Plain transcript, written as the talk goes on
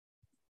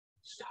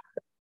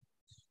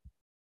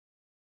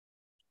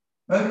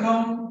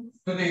Welcome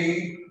to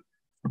the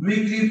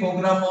weekly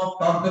program of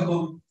Dr.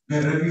 Book,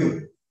 the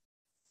review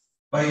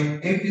by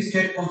AP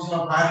State Council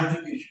of Higher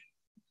Education.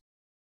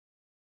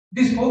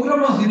 This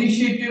program was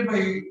initiated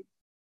by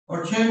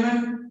our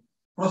chairman,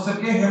 Professor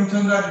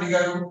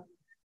K.Hemchandra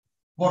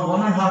about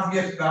 1.5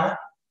 years back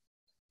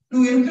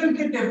to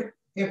inculcate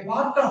a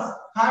part of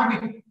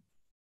habit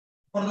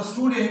for the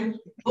students,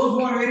 those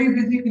who are very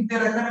busy with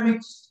their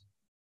academics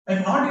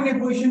and not in a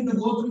position to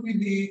go through with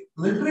the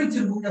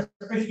literature book,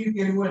 especially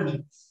Telugu and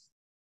English.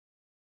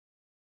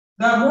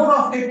 They are more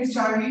of tech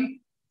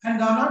savvy and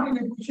they are not in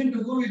a position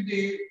to go with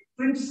the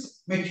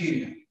prints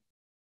material.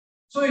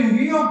 So in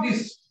view of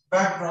this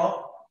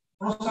backdrop,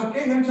 Professor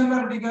K.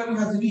 Hemchandra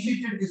has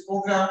initiated this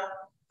program,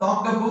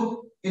 Talk the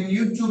Book, in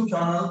YouTube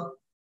channel,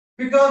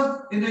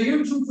 because in the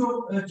YouTube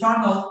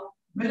channel,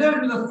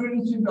 majority of the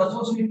students will be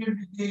associated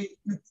with the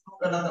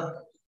YouTube and other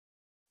things.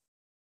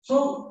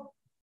 So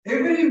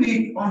every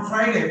week on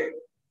Friday,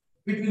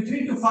 between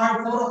 3 to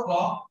 5, 4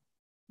 o'clock,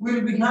 we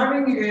will be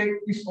having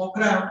this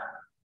program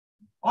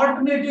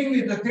alternating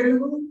with the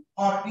Telugu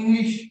or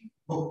English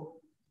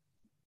book.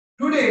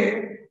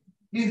 Today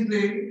is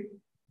the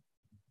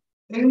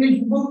English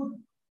book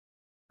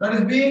that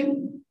is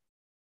being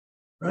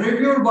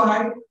reviewed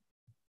by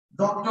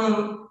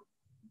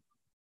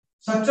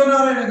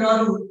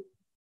Dr.N.Satyanarayana.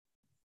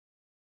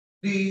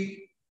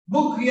 The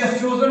book he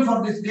has chosen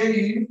for this day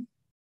is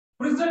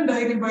Prison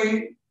Diary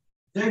by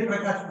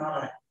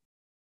Jayaprakasah.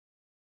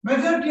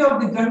 Majority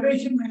of the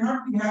generation may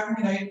not be having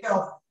an idea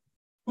of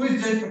who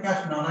is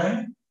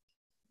Jayaprakasah,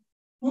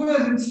 who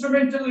was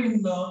instrumental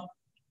in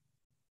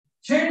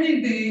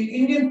changing the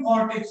Indian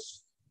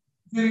politics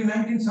during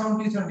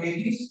 1970s and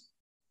 80s.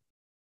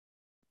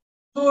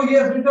 So he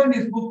has written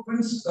his book,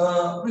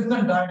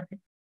 Prison Diary,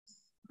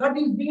 that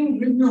is being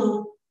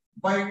reviewed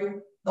by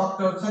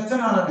Dr.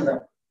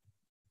 Satyanarayana.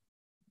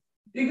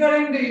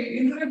 Regarding the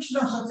introduction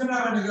of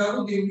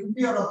Satyanarayana, the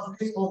reviewer of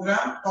today's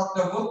program,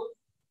 Dr. Book,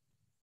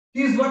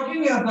 he is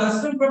working as the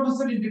assistant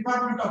professor in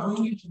Department of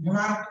English and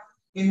Humanities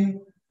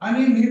in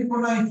Anil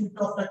Nirpuna Institute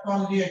of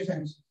Technology and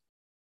Science.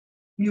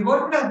 He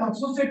worked as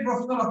associate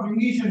professor of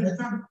English and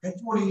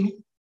HOD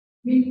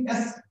in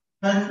ES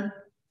and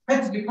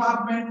H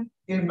department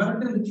in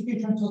Medical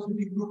Education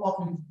Society group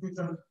of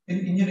institutions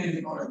in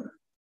engineering college.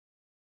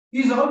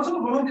 He is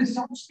also one of the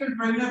soft skill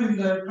trainer in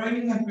the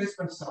training and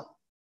placement staff.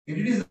 He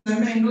did his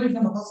MA English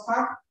and first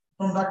class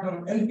from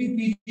Dr.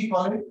 LPPG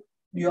College.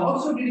 He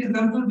also did his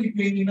MPhil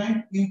degree in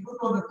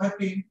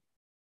 2013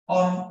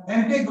 on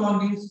M.K.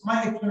 Gandhi's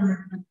My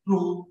Experiment with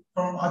Truth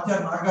from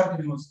Acharya Nagarjuna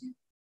University.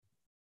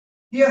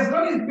 He has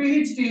done his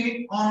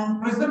PhD on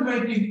prison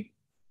writing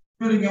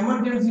during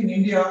emergency in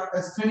India,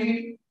 a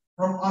study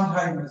from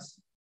Andhra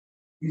University.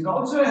 He is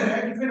also a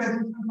ratified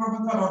assistant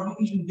professor of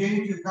English in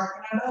JNU,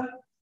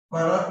 Canada,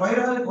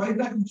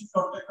 Vizag Institute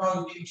of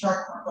Technology,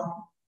 Visakhapatnam.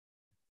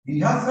 He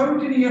has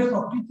 17 years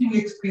of teaching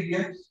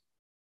experience.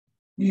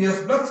 He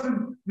is blessed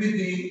with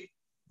the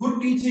good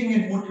teaching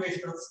and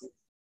motivational skills.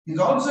 He is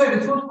also a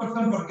resource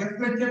person for guest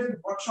lectures,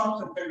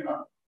 workshops, and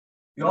seminars.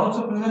 He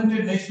also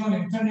presented national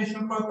and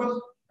international purpose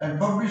and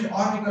published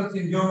articles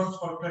in journals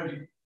for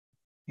credit.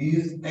 He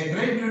is a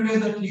great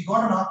privilege that he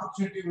got an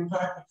opportunity to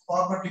interact with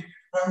former Deputy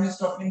Prime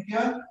Minister of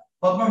India,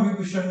 Padma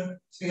Vibhushan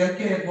Sri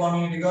L.K.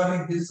 Advani,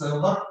 regarding his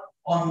work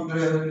on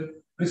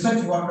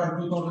research work on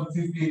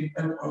 2015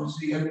 from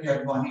Sri L.K.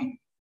 Advani.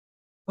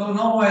 So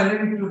now I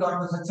leave it to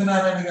Dr.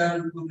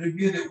 Satyanarayana to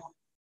review the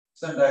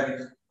books and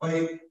diaries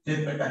by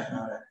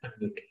Jayaprakasah.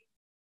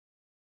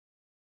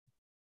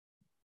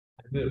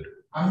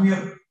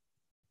 Unmute.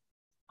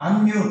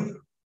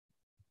 Unmute.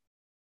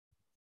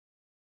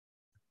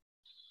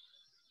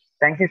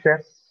 Thank you,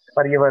 sir,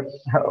 for your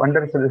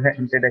wonderful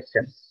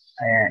introduction.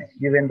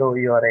 Even though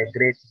you are a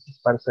great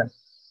person,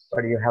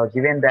 but you have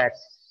given that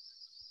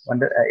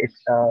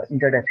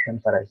introduction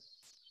for us.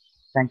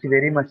 Thank you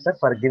very much, sir,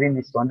 for giving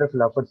this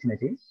wonderful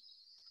opportunity.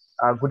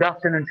 Good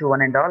afternoon to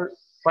one and all.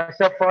 First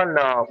of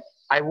all,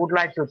 I would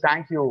like to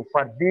thank you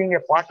for being a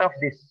part of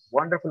this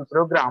wonderful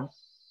program,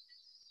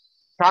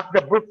 Talk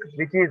the Book,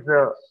 which is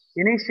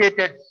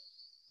initiated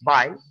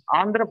by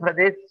Andhra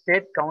Pradesh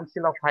State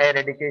Council of Higher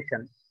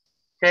Education,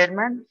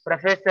 Chairman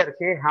Professor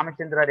K.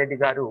 Hemchandra Reddy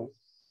Garu,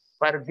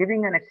 for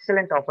giving an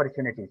excellent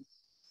opportunity.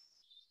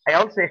 I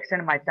also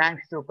extend my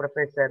thanks to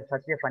Professor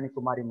Satya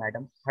Kumari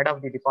Madam, Head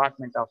of the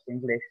Department of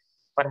English,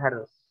 for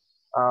her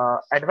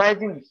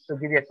advising to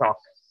give a talk.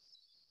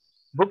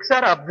 Books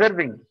are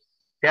observing.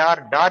 They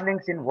are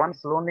darlings in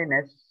one's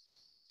loneliness.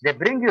 They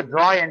bring you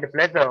joy and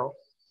pleasure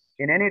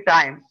in any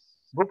time.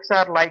 Books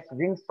are like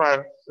wings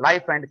for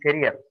life and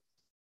career.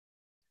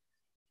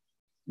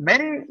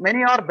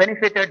 Many are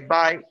benefited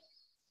by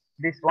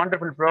this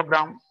wonderful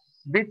program,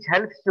 which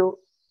helps to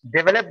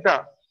develop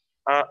the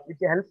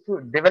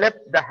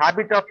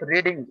habit of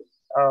reading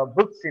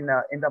books in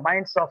the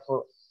minds of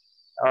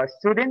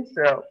students,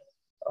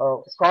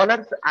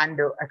 scholars, and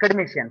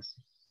academicians.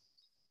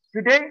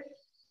 Today,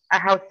 I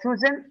have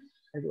chosen.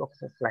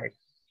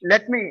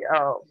 Let me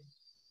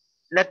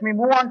let me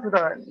move on to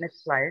the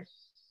next slide.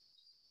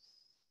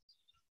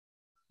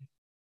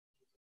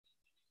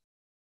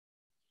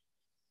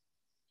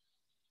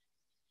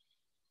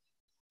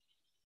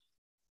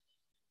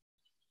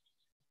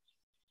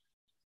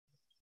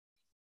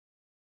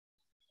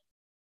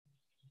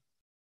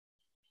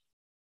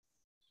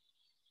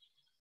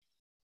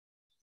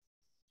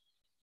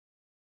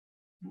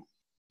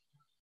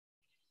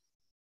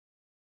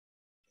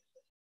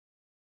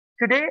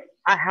 Today,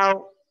 I have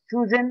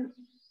chosen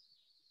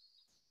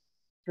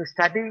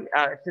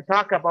to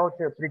talk about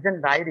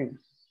Prison Diary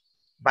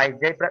by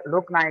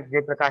Loknayak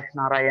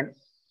Jayaprakasah.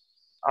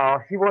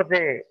 He was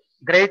a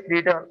great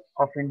leader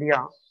of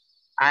India,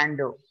 and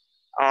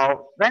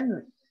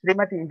when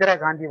Srimati Indira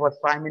Gandhi was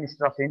Prime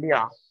Minister of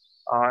India,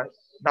 uh,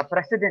 the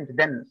president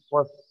then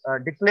was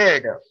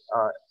declared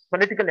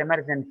political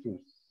emergency.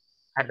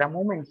 At the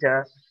moment,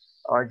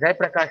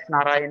 Jayaprakash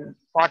Narayan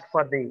fought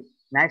for the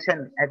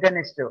nation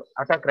against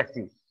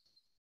autocracy.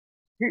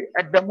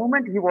 At the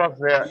moment he was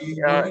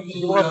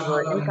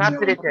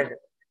incarcerated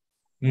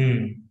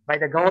by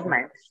the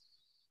government.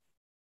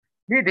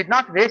 He did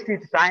not waste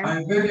his time,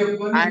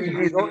 and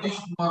he wrote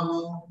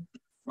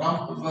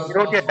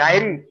a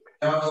diary.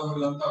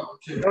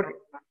 He wrote,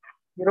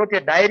 he wrote a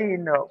diary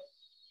in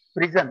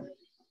prison.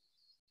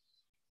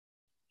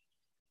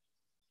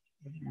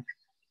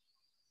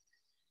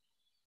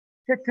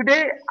 So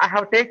today I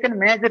have taken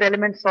major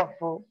elements of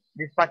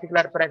this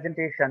particular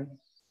presentation.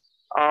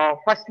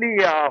 Firstly,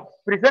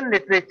 prison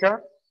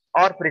literature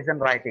or prison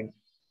writing,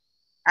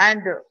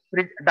 and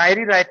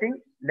diary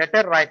writing,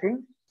 letter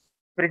writing,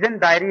 prison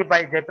diary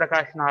by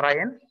Jayaprakash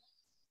Narayan,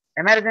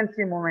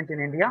 emergency movement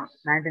in India,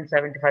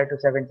 1975 to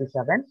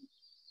 77,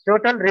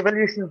 total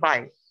revolution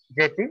by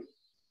JP.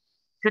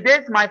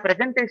 Today's my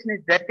presentation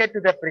is dedicated to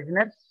the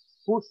prisoners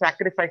who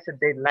sacrificed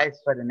their lives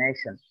for the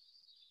nation.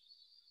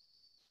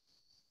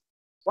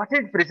 What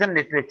is prison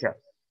literature?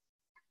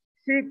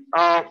 See,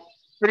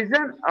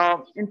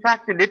 in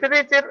fact,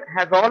 literature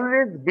has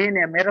always been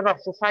a mirror of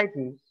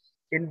society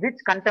in which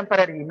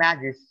contemporary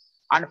images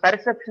and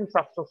perceptions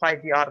of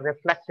society are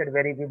reflected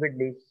very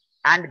vividly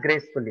and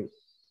gracefully.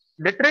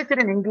 Literature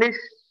in English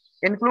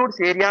includes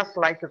areas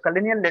like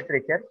colonial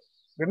literature,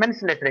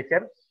 women's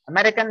literature,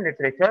 American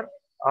literature,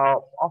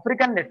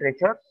 African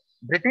literature,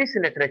 British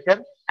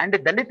literature, and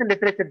Dalit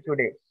literature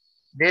today.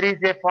 There is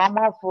a form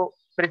of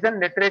prison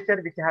literature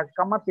which has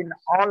come up in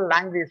all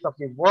languages of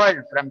the world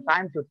from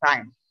time to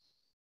time.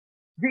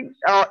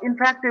 In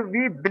fact,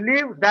 we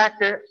believe that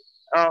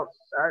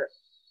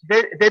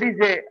there is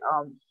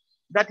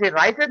that a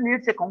writer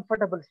needs a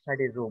comfortable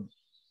study room,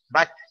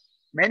 but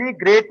many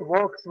great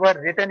works were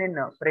written in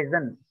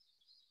prison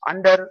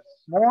under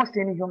most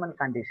inhuman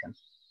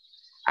conditions.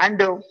 And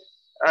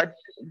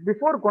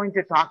before going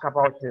to talk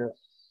about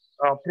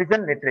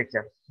prison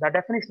literature, the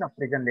definition of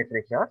prison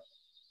literature,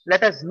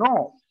 let us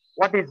know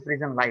what is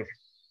prison life.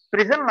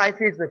 Prison life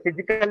is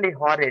physically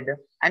horrid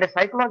and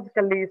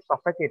psychologically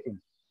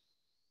suffocating.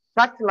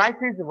 Such life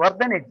is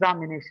worth an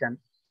examination.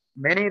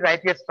 Many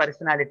righteous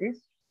personalities,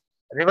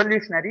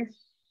 revolutionaries,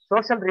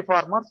 social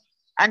reformers,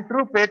 and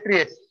true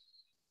patriots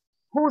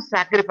who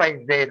sacrifice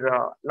their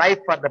life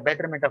for the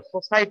betterment of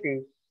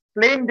society,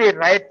 claim their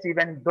rights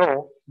even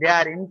though they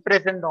are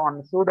imprisoned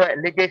on pseudo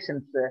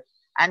allegations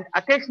and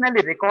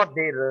occasionally record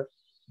their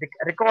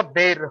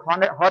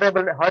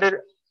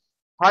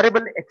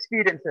horrible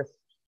experiences,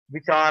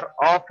 which are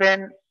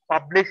often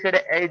published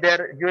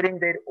either during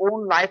their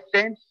own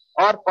lifetime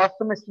or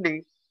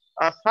posthumously.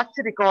 Such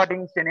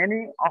recordings in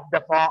any of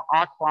the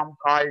art form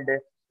called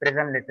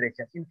prison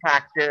literature. In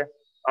fact,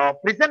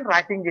 prison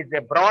writing is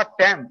a broad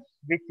term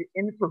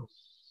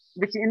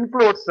which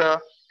includes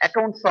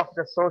accounts of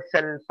the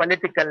social,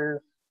 political,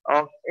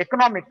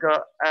 economic,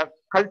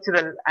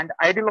 cultural, and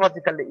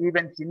ideological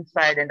events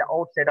inside and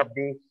outside of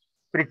the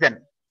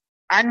prison,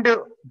 and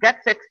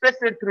gets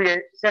expressed through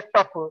a set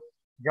of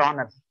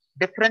genres,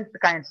 different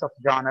kinds of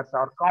genres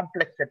or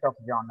complex set of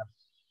genres.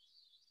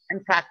 In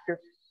fact,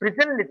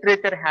 prison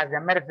literature has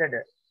emerged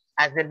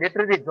as a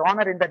literary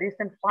genre in the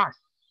recent past.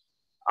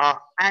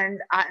 And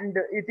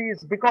it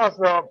is because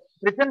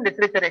prison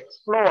literature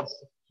explores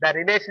the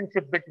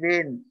relationship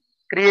between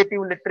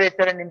creative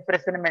literature and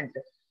imprisonment,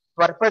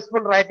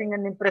 purposeful writing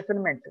and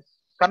imprisonment,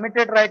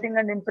 committed writing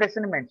and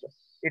imprisonment.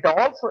 It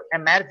also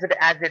emerged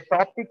as a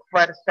topic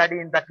for study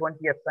in the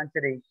 20th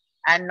century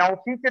and now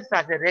features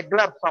as a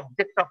regular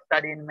subject of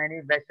study in many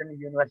Western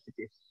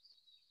universities.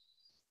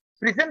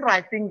 Prison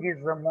writing is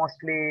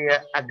mostly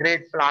a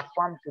great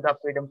platform to the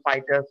freedom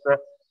fighters,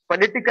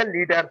 political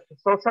leaders,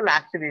 social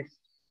activists,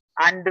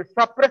 and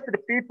suppressed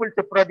people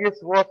to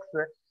produce works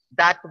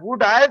that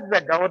would ask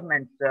the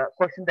governments,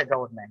 question the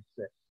governments.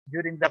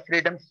 During the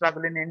freedom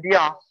struggle in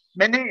India,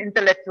 many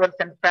intellectuals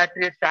and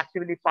patriots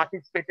actively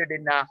participated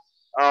in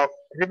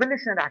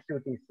revolutionary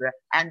activities,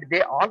 and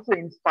they also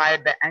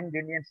inspired the young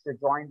Indians to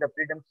join the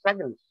freedom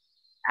struggle.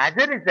 As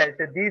a result,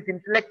 these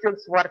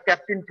intellectuals were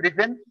kept in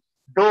prison.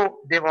 Though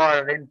they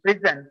were in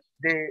prison,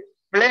 they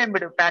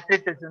flamed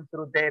patriotism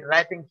through their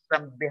writings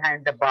from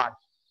behind the bars.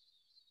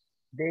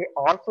 they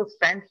also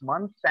spent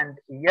months and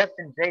years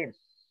in jail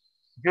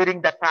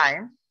during the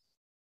time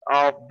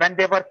when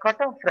they were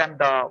cut off from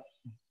the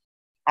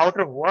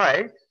outer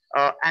world,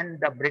 and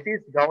the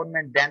British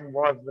government then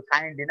was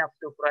kind enough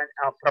to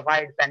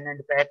provide pen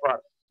and paper.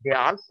 They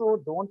also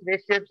don't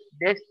waste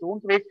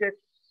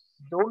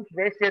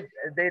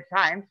their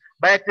time,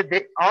 but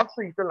they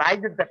also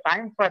utilized the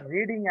time for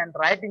reading and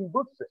writing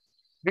books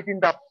within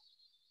the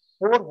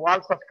four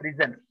walls of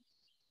prison.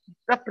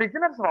 The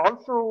prisoners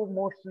also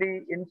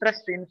mostly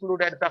interest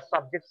included the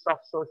subjects of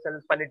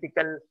social,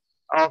 political,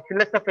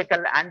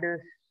 philosophical,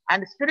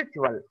 and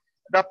spiritual.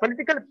 The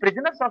political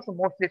prisoners also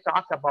mostly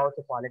talk about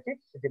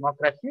politics,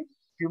 democracy,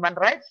 human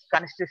rights,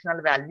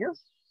 constitutional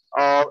values,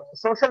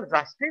 social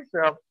justice,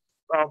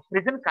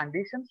 prison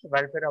conditions,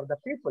 welfare of the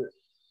people.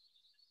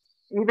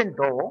 Even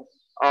though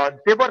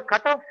they were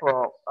cut off,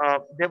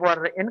 they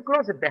were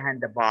enclosed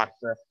behind the bars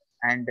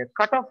and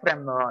cut off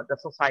from the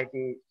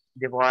society.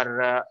 They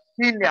were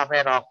keenly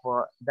aware of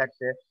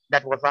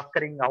that was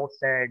occurring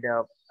outside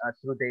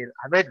through their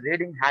avid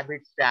reading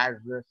habits as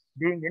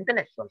being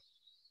intellectuals.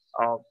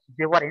 Uh,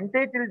 they were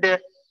entitled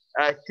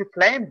to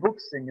claim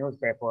books in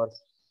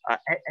newspapers,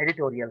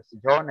 editorials,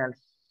 journals,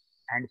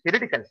 and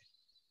periodicals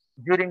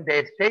during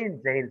their stay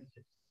in jails.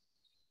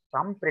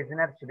 Some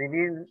prisoners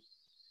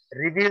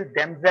reveal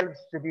themselves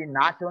to be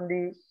not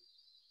only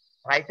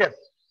writers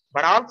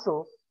but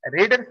also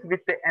readers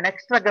with an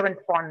extravagant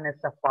fondness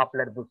of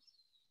popular books.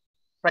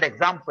 For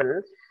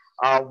example,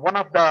 one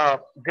of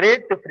the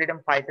great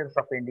freedom fighters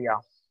of India,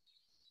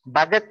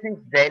 Bhagat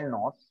Singh's jail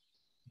notes.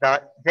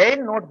 The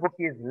jail notebook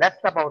is less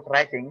about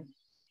writing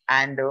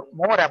and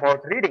more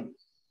about reading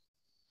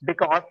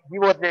because he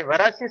was a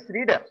voracious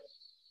reader.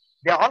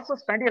 They also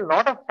spend a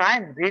lot of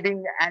time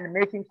reading and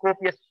making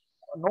copious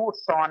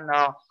notes on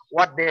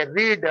what they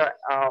read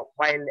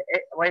while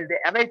they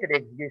awaited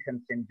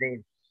executions in jail.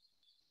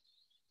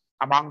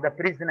 Among the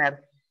prisoners,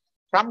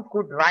 some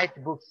could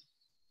write books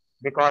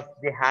because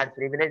they had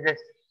privileges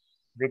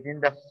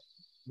within the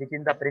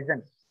within the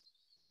prison.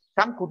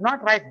 Some could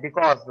not write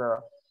because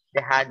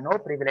they had no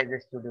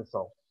privileges to do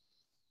so.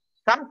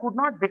 Some could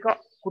not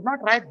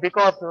write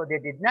because they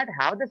did not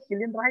have the skill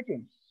in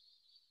writing.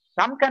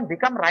 Some can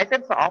become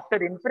writers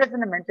after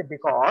imprisonment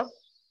because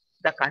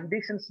the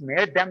conditions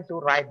made them to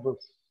write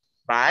books.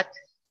 But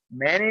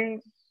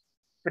many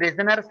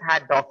prisoners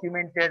had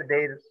documented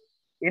their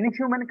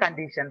inhuman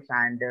conditions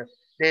and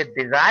their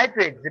desire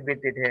to exhibit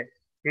it a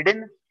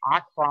hidden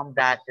art form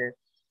that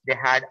they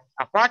had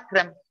apart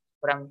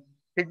from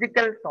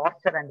physical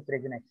torture and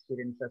prison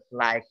experiences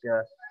like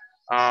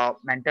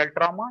mental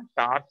trauma,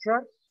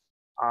 torture,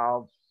 uh,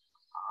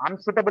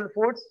 unsuitable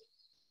food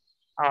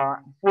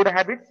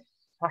habits,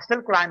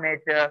 hostile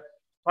climate,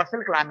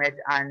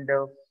 and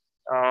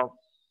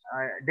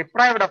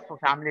deprived of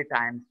family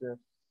times,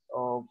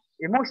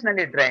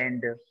 emotionally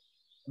drained,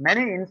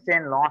 many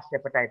insane lost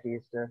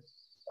hepatitis,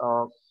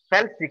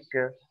 fell sick,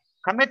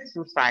 commit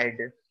suicide.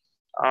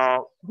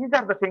 These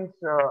are the things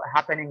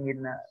happening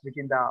in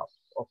within the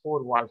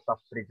four walls of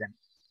prison.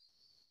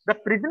 The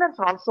prisoners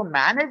also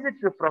managed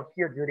to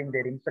procure during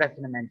their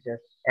imprisonment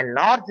a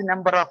large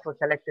number of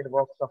selected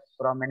works of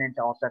prominent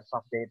authors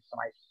of their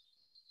time.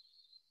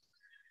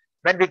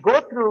 When we go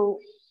through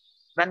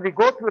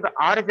the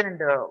origin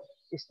and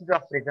history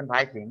of prison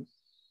writing,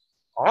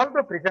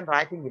 although prison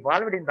writing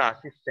evolved in the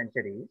 6th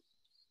century,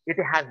 it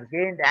has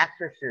gained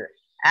access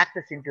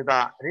into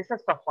the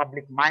recess of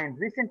public mind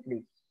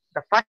recently.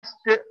 The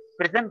first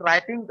prison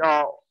writing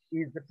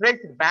is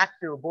traced back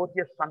to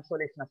Bodhi's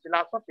Consolation of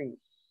Philosophy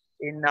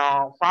in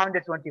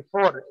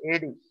 524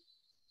 AD.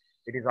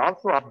 It is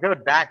also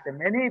observed that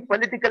many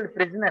political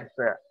prisoners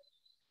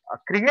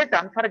create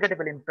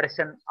unforgettable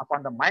impression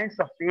upon the minds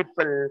of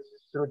people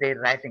through their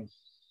writings.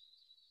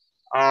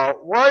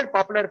 World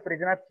popular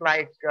prisoners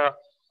like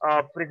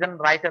prison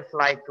writers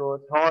like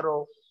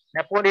Thoreau,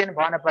 Napoleon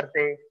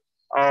Bonaparte,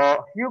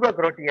 Hugo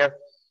Grotius,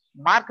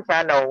 Mark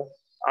Pallow,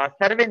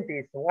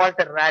 Cervantes,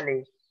 Walter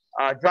Raleigh,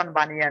 John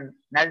Bunyan,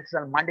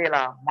 Nelson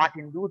Mandela,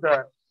 Martin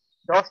Luther,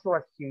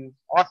 Dostoevsky,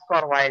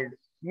 Oscar Wilde,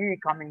 E.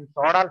 Cummings,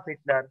 Adolf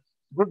Hitler,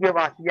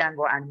 Guevara,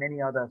 Tiango, and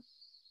many others.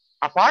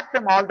 Apart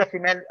from all, the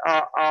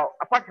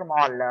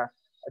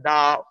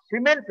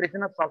female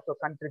prisoners also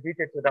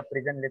contributed to the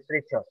prison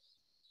literature.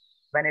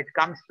 When it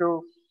comes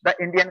to the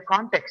Indian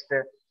context,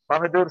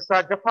 Bahadur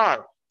Shah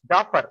Jafar,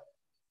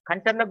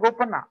 Kancharla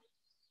Gopana,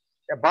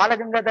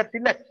 Balagangadhar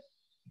Tilak,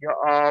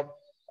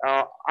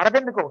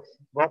 Arvind Ghosh,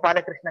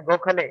 Gopalakrishna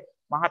Gokhale,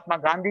 Mahatma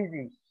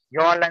Gandhiji,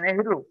 Jawaharlal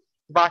Nehru,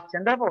 Subhash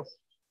Chandra Bose,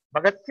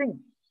 Bhagat Singh,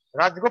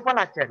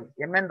 Rajgopalachari,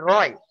 M.N.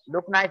 Roy,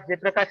 Loknayak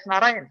Jayaprakasah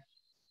Narayan,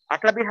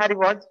 Atal Bihari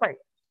Vajpayee,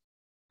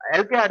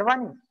 L.K.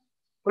 Advani,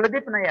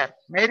 Kuladip Nayar,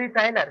 Mary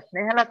Tyler,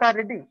 Snehalata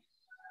Reddy,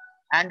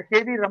 and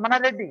K.V.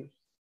 Ramana Reddy,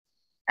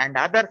 and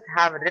others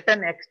have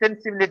written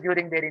extensively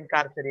during their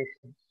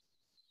incarceration.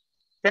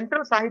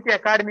 Central Sahitya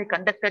Academy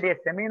conducted a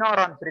seminar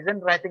on prison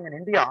writing in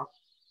India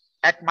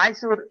at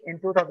Mysore in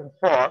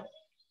 2004.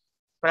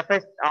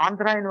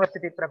 Andhra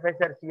University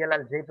Professor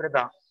C.L.L.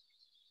 Jayaprakash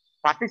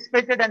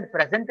participated and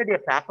presented a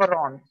paper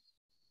on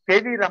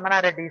K.V.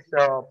 Ramana Reddy's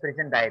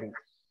prison diary,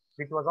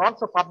 which was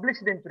also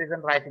published in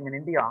Prison Writing in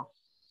India.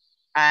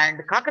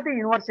 And Kakati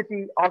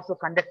University also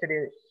conducted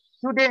a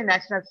 2-day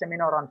national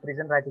seminar on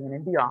prison writing in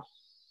India,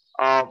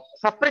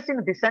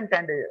 suppressing dissent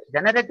and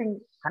generating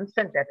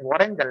consent at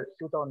Warangal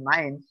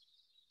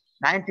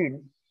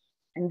 2019.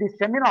 In this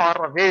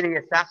seminar,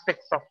 various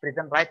aspects of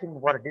prison writing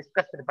were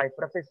discussed by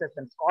professors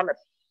and scholars.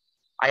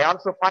 I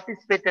also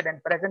participated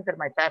and presented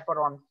my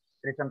paper on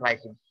prison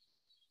writing.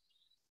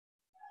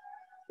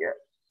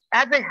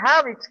 As I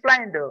have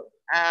explained,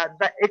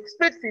 the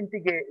experts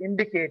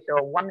indicate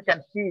one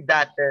can see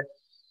that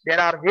there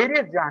are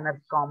various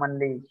genres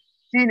commonly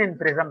seen in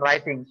prison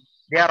writing.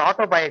 They are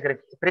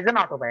autobiographies, prison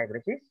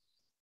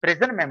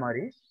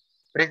memories,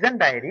 prison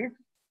diaries,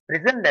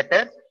 prison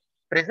letters,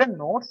 prison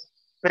notes,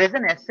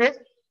 prison essays,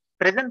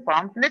 prison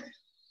pamphlets,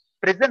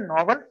 prison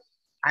novels,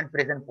 and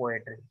prison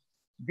poetry.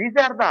 These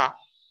are the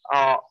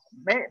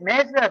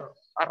major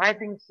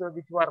writings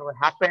which were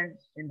happened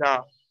in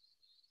the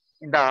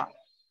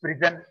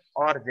prison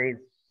or jail.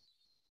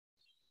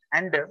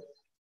 And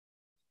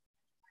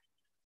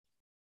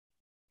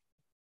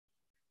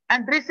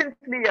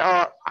recently,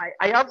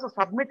 I also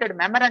submitted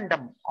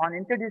memorandum on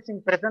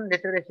introducing prison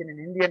literature in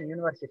Indian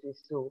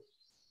universities to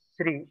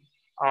Sri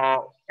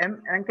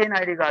M. Venkaiah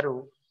Naidu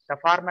Garu, the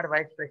former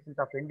Vice President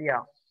of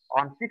India,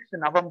 on 6th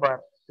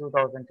November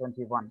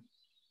 2021.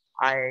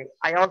 I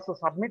also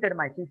submitted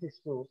my thesis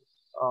to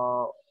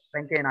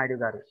Venkaiah Naidu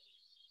Garu.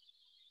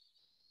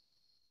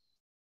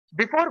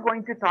 Before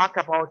going to talk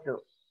about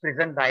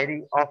prison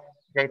diary of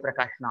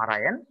Jayaprakasah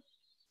Narayan,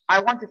 I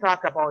want to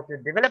talk about the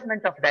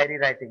development of diary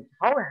writing.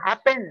 How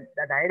happened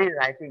the diary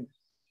writing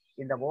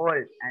in the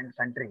world and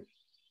country?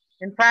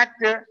 In fact,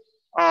 the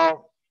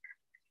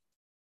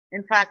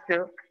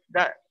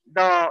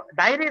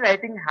diary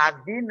writing has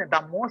been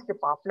the most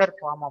popular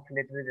form of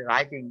literary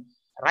writing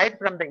right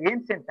from the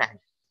ancient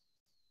times.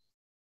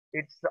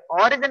 Its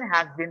origin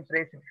has been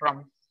traced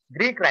from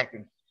Greek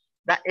writing.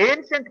 The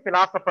ancient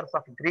philosophers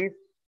of Greece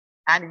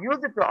and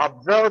used to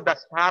observe the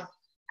stars,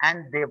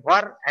 and they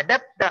were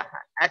adept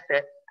at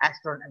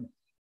astronomy.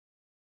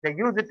 They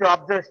used to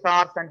observe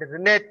stars and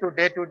relate to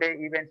day-to-day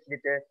events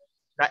with the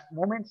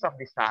movements of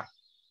the stars.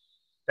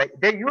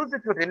 They used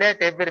to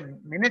relate every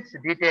minute's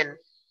detail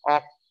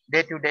of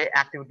day-to-day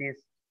activities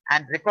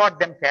and record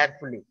them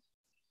carefully.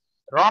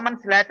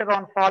 Romans later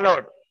on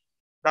followed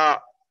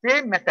the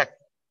same method.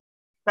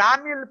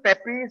 Samuel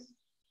Pepys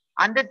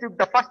undertook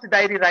the first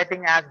diary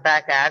writing as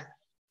back as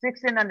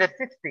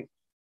 1660,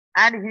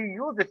 and he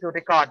used it to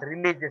record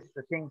religious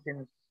things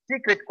in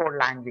secret code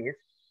language.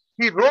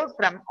 He rose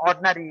from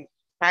ordinary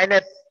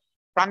tailor's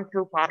son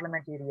to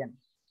parliamentarian,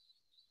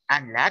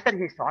 and later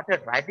he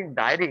started writing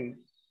diary,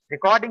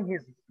 recording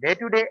his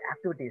day-to-day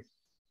activities.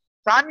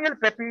 Samuel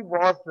Pepys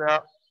was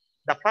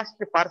the first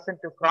person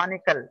to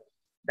chronicle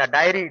the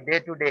diary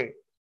day-to-day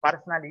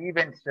personal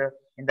events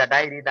in the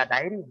diary. The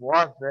diary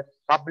was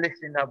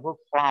published in the book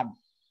form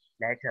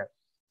later.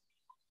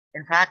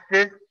 In fact,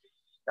 the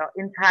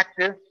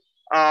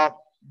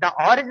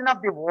origin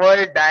of the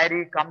word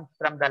diary comes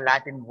from the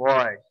Latin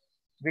word,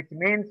 which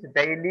means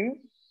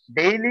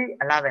daily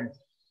allowance.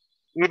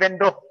 Even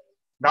though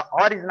the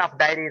origin of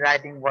diary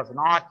writing was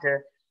not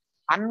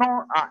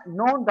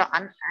known, the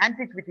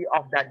antiquity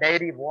of the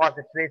diary was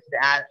traced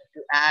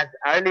as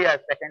early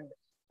as 2nd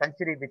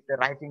century with the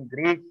writing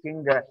Greek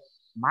king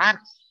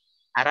Marcus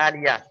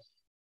Aurelius,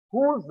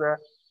 whose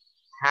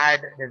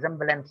had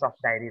resemblance of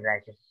diary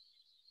writing.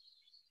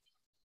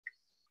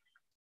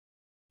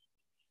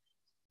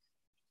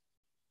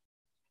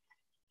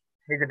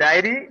 His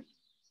diary,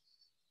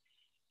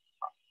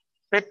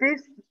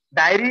 Pepys'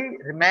 diary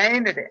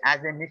remained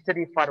as a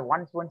mystery for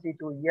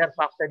 122 years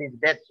after his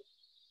death.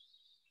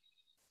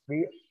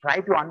 We try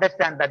to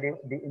understand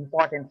the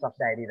importance of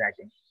diary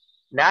writing.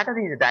 Later,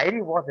 his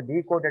diary was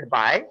decoded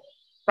by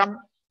some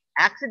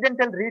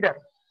accidental reader.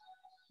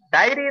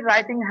 Diary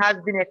writing has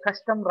been a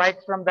custom right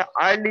from the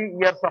early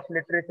years of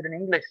literature in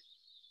English.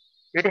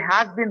 It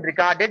has been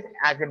regarded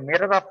as a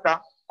mirror of the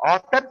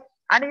author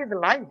and his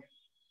life.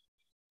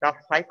 The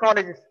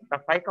psychologist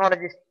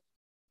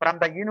from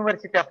the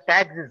University of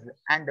Texas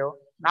and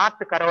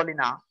North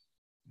Carolina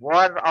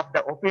were of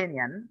the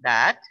opinion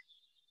that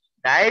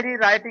diary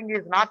writing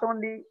is not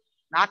only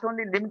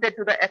limited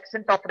to the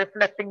extent of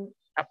reflecting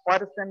a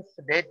person's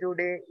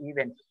day-to-day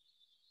events,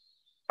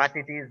 but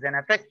it is an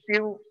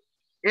effective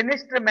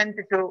instrument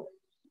to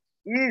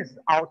ease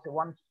out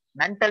one's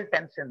mental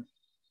tensions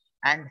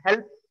and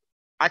help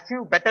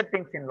achieve better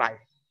things in life.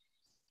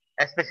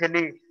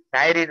 Especially,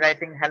 diary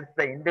writing helps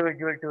the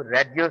individual to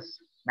reduce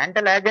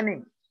mental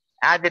agony,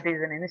 as it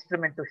is an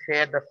instrument to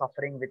share the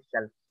suffering with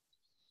self.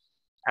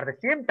 At the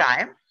same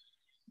time,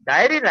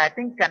 diary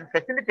writing can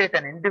facilitate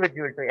an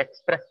individual to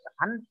express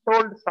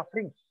untold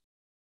suffering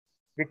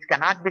which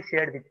cannot be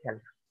shared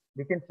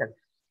within self.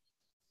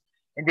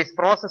 In this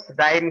process,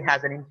 diary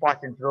has an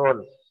important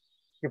role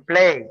to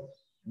play,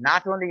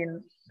 not only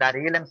in the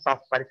realms of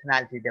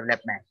personality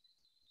development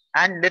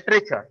and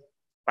literature,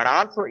 but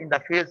also in the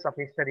fields of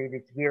history,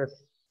 which gives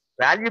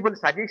valuable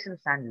suggestions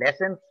and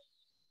lessons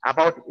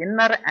about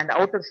inner and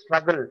outer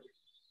struggles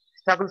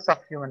of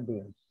human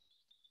beings.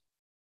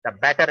 The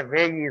better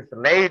way is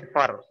laid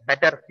for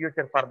better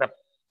future for the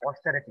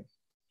posterity.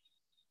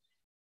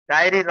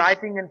 Diary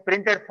writing in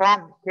printed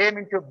form came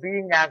into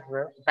being as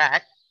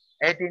back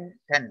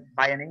 1810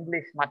 by an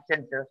English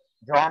merchant,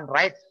 John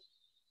writes.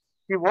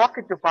 He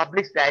worked to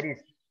publish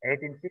diaries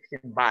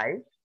 1816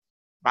 by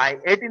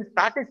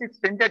 1836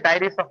 printed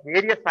diaries of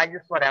various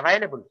sizes were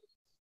available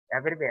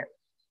everywhere.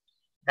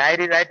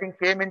 Diary writing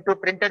came into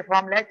printed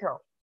form later.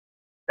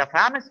 The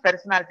famous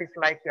personalities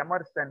like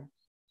Emerson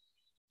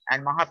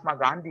and Mahatma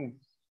Gandhi,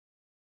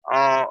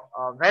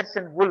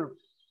 Version Woolf,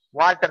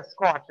 Walter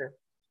Scott,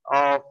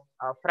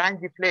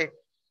 Frank Flake,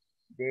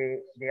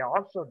 they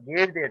also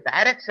gave their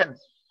directions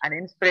and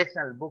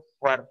inspirational book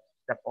for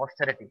the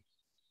posterity.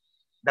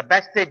 The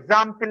best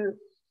example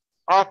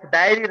of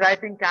diary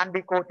writing can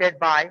be quoted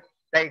by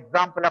the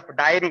example of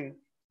diary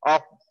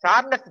of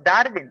Charles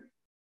Darwin.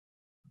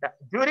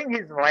 During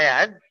his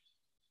voyage,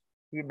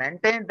 he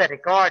maintained the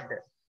record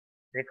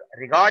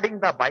regarding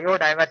the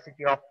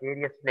biodiversity of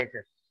various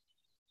places,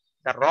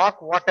 the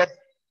rock waters,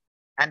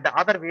 and the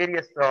other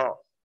various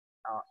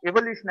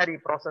evolutionary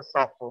process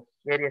of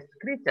various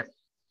creatures.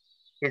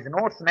 His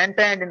notes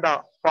maintained in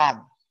the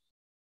form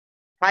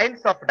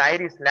files of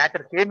diaries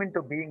later came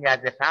into being as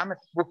a famous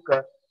book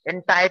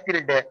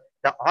entitled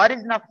The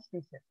Origin of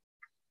Species.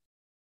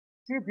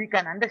 See, we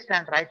can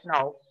understand right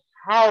now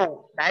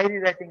how diary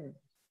writing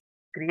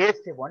creates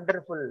a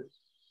wonderful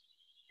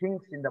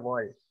things in the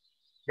world.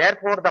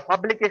 Therefore, the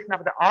publication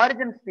of the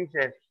origin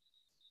species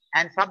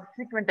and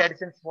subsequent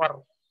editions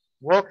were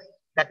works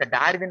that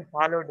Darwin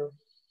followed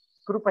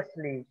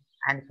scrupulously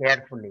and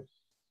carefully.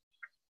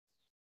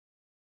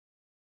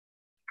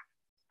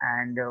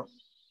 And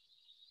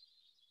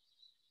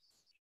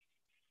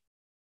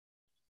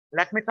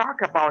let me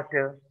talk about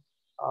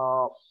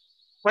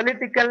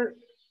political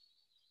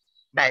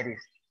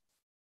diaries.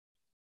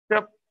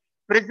 The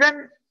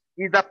prison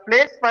is a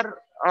place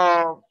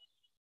for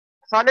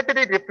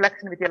solitary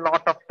reflection with a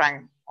lot of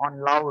time on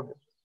loud.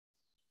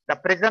 The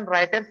prison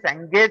writers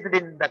engaged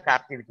in the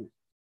captivity.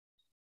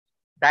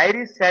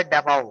 Diaries said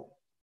above,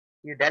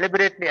 he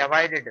deliberately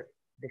avoided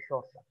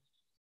distortion,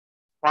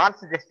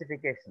 false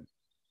justification,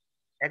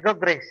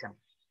 exaggeration.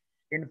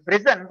 In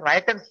prison,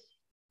 writers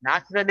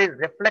naturally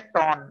reflect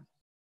on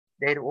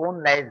their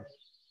own lives,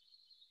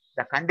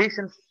 the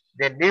conditions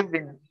they live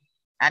in,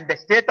 and the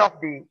state of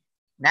the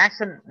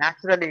nation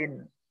naturally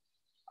in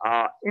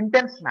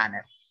intense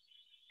manner.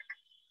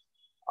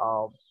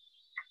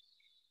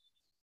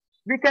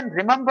 We can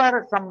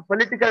remember some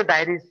political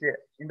diaries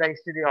in the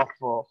history of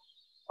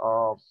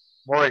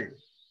world.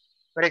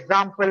 For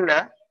example,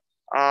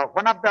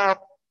 one of the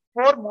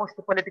foremost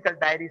political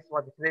diaries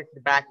was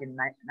traced back in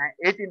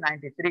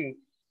 1893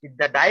 with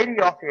the diary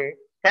of a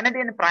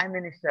Canadian Prime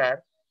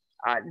Minister,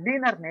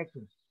 Leonard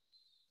Mackenzie.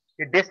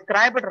 He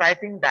described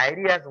writing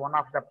diary as one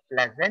of the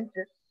pleasant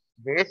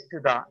ways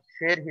to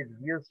share his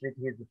views with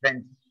his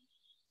friends.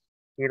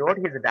 He wrote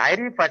his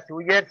diary for 2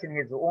 years in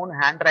his own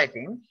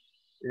handwriting.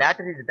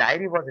 Later, his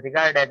diary was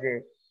regarded as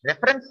a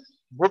reference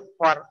book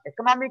for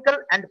economical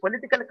and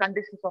political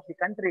conditions of the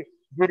country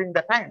during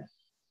the time.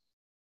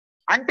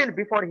 Until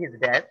before his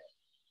death,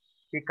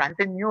 he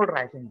continued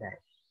writing diary.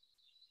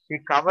 He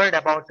covered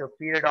about a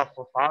period of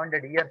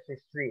 500 years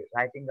history,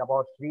 writing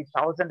about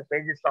 3,000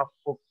 pages of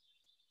books.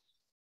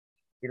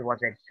 It was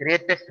the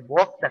greatest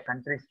work the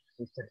country's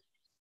history.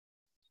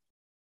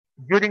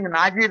 During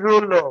Nazi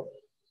rule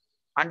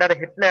under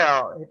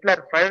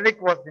Hitler,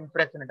 Frederick was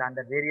imprisoned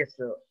under various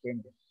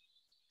changes.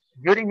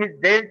 During his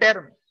jail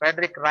term,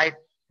 Frederick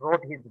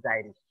wrote his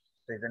diary,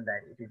 prison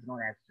diary. It is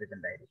known as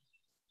prison diary.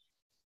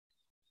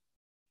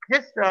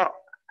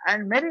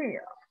 And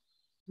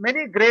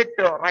many great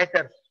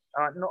writers,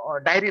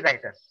 diary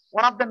writers.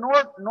 One of the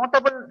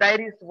notable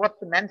diaries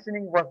worth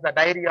mentioning was the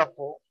diary of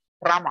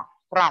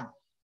Tram,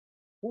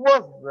 who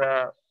was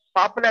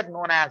popular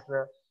known as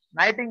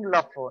Nightingale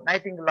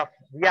of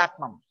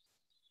Vietnam.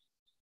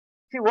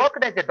 She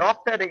worked as a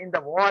doctor in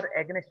the war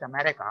against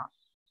America.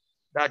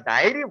 The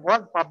diary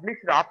was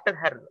published after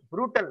her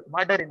brutal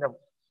murder in the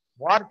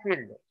war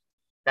field.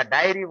 The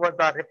diary was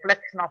a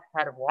reflection of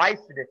her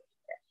voiced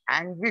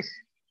anguish,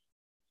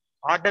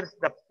 orders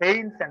the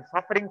pains and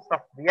sufferings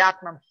of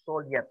Vietnam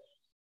soldiers.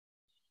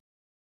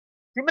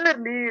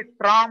 Similarly,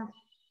 Trump's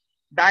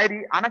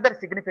diary, another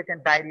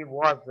significant diary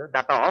was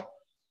that of,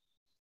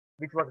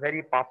 which was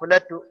very popular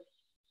to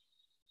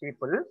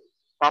people,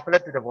 popular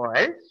to the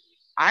world,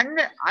 Anne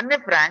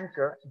Frank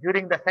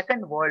during the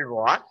Second World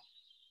War.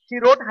 She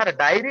wrote her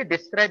diary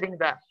describing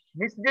the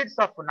misdeeds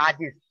of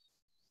Nazis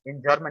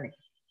in Germany.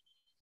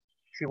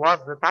 She was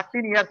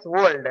 13 years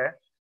old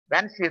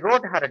when she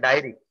wrote her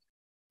diary.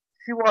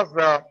 She was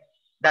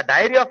the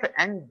diary of a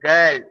young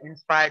girl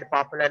inspired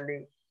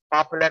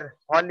popular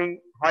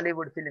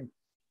Hollywood films.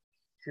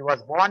 She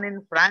was born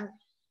in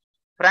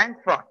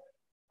Frankfurt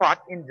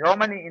in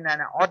Germany in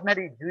an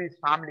ordinary Jewish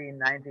family in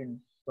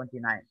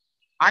 1929.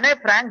 Anne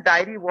Frank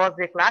diary was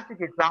a classic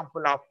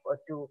example of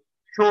to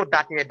show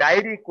that a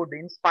diary could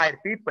inspire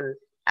people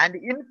and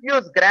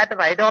infuse greater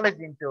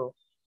ideology into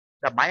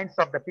the minds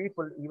of the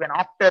people even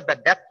after the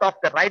death of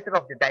the writer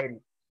of the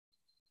diary.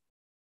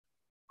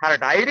 Her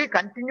diary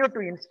continued to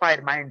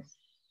inspire minds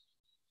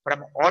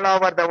from all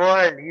over the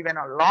world even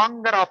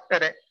longer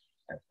after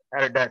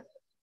her death.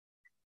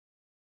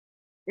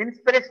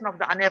 Inspiration of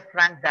the Anne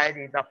Frank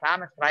diary, the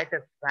famous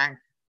writers Frank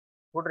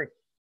Goodrich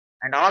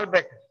and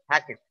Albert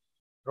Hackett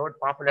wrote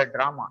popular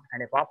drama,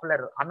 and a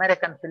popular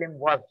American film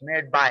was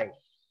made by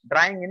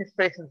drawing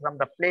inspiration from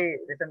the play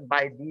written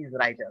by these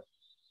writers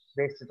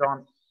based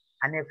on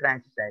Anne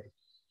Frank's diary.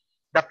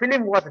 The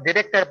film was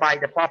directed by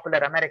the popular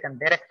American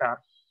director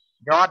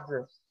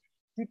George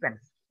Stevens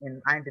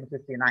in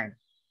 1959.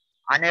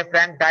 Anne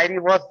Frank diary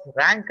was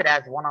ranked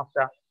as one of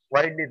the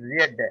widely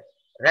read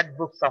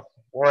books of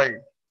the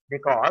world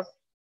because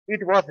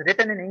it was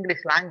written in English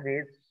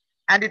language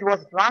and it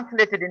was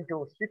translated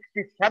into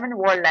 67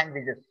 world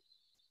languages.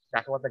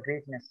 That was the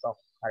greatness of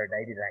her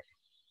diary writing.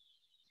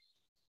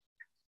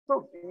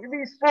 So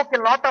we spoke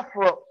a lot of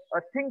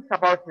things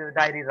about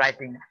diary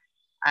writing,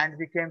 and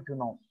we came to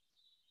know.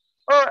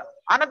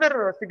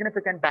 Another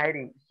significant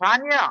diary,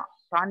 Tanya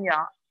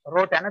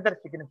wrote another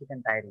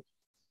significant diary.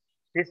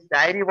 This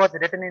diary was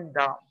written in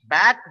the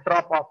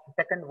backdrop of the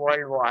Second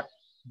World War,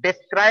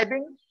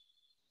 describing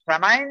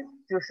famine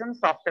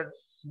situations after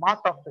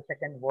month of the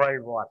Second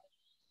World War,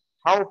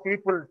 how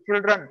people,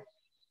 children,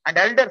 and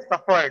elders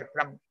suffered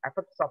from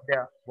effects of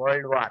the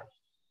World War.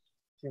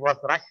 She was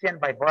Russian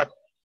by birth,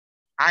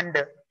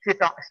 and she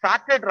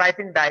started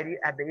writing diary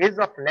at the age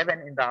of 11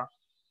 in the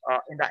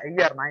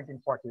year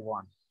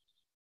 1941.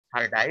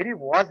 Her diary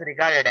was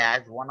regarded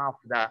as one of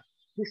the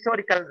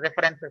historical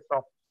references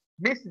of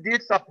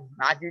misdeeds of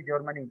Nazi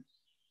Germany.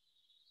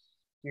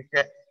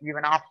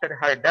 Even after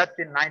her death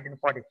in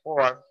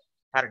 1944,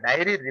 her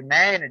diary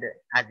remained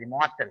as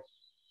immortal.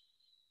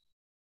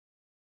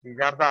 These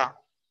are the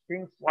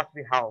things what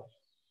we have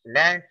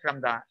learned from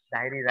the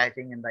diary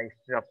writing in the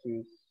history of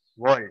the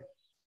world.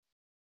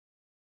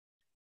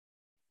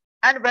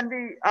 And when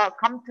we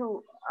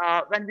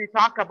when we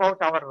talk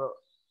about our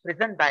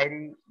prison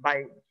diary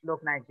by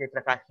Loknayak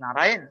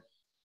Jayaprakasah,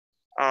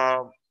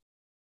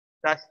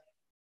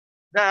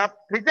 the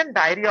prison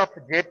diary of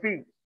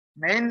JP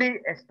mainly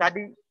a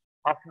study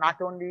of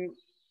not only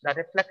the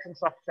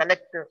reflections of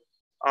select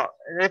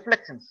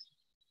reflections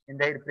in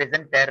their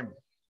present term,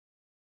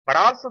 but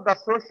also the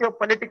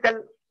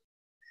socio-political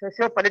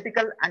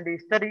and the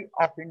history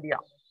of India.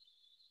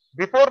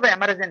 Before the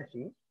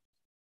emergency,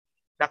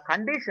 the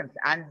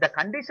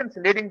conditions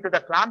leading to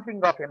the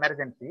clamping of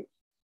emergency,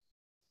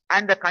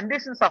 and the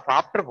conditions of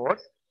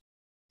afterwards,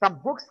 some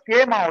books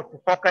came out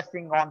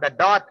focusing on the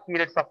dark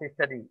periods of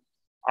history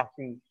of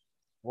the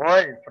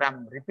world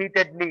from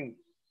repeatedly,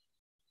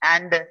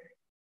 and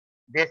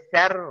they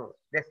served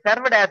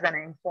as an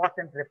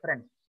important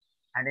reference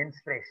and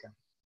inspiration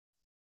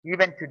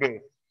even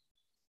today.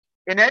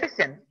 In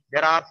addition,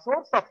 there are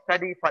sources of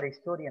study for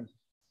historians.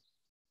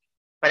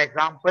 For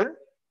example,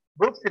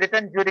 books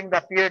written during the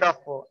period of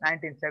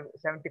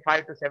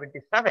 1975 to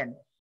 77,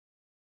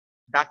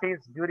 that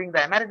is during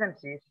the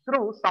emergency,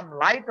 threw some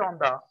light on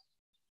the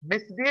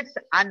misdeeds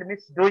and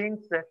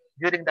misdoings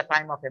during the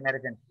time of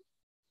emergency.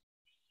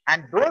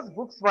 And those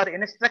books were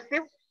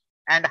instructive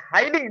and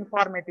highly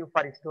informative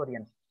for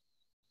historians,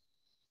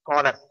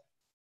 scholars,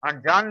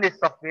 and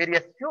journalists of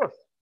various shows.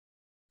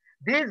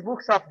 These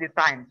books of the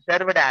time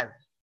served as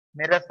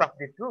mirrors of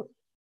the truth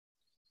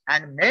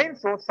and main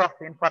source of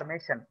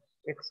information,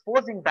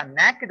 exposing the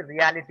naked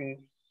reality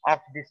of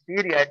this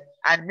period,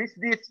 and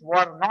misdeeds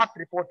were not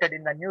reported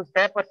in the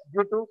newspapers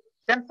due to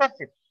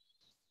censorship.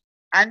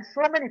 And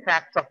so many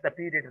facts of the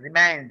period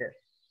remained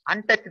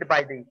untouched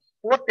by the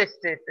fourth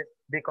estate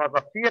because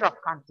of fear of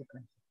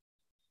consequences.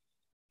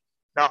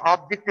 The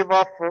objective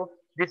of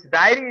this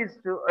diary is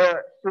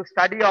to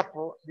study of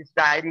this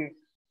diary,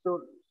 to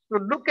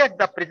look at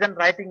the prison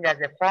writing as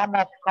a form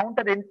of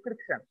counter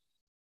inscription.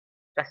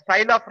 The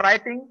style of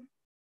writing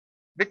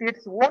with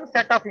its own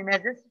set of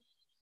images,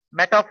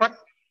 metaphors,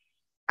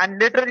 and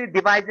literary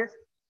devices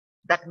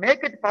that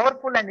make it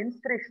powerful and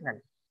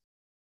inspirational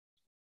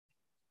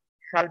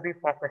shall be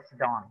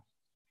focused on.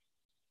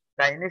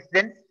 The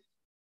incidents,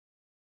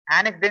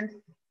 anecdotes,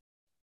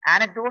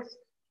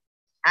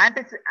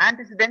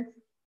 antecedents,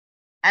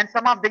 and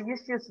some of the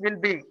issues will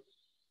be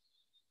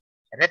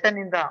written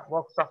in the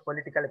works of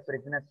political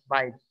prisoners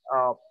by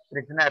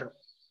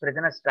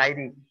prisoner's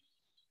diary,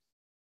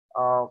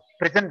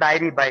 prison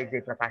diary by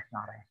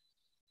Jayaprakasah.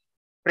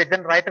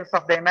 Prison writers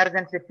of the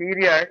emergency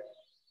period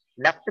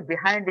left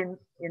behind in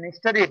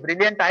history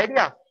brilliant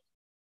ideas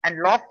and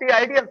lofty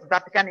ideals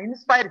that can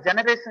inspire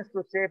generations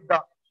to shape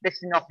the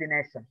destiny of the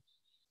nation.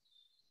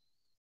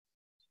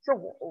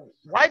 So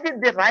why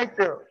did they write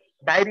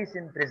diaries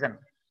in prison?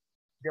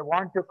 They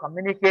want to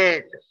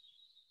communicate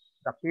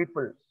the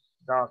people,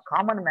 the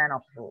common man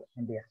of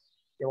India.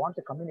 They want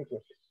to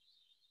communicate.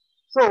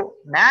 So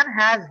man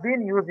has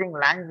been using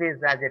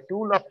language as a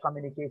tool of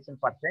communication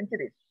for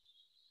centuries.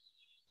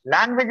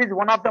 Language is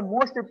one of the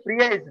most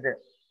prized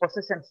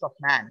possessions of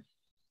man.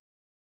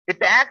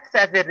 It acts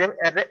as a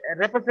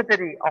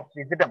repository of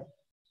wisdom,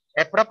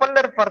 a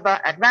propeller for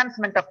the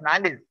advancement of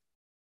knowledge,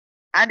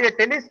 and a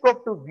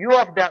telescope to view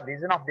of the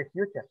vision of the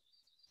future.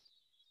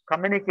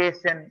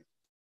 Communication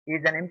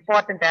is an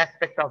important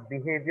aspect of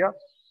behavior.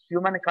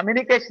 Human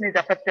communication is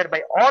affected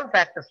by all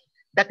factors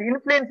that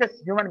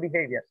influences human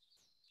behavior.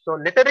 So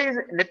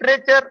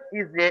literature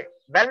is a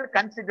well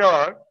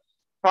considered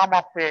form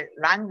of a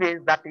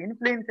language that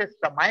influences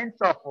the minds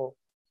of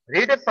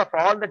readers of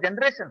all the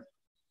generations.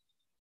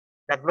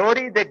 The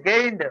glory they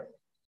gained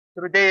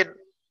through their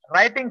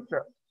writings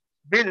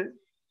will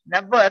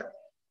never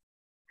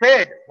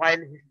fade while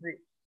history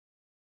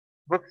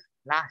books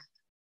last.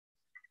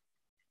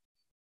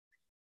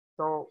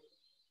 So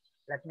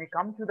let me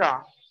come to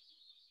the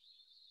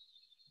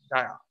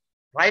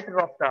writer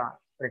of the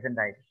present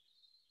day,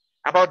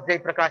 about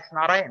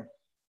Jayaprakasah.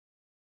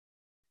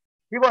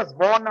 He was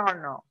born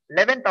on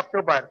 11th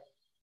October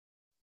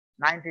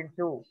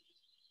 1902.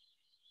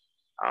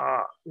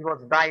 He was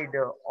died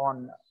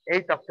on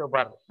 8th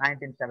October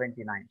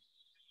 1979.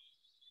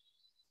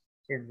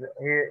 His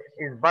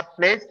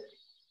birthplace is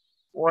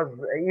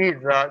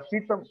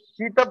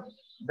Chitab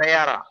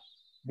Dayara,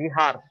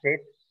 Bihar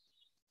state.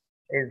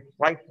 His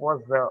wife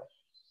was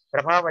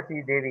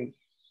Prabhavati Devi.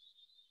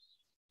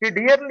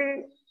 People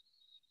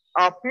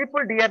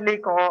dearly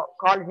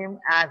call him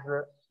as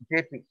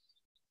JP,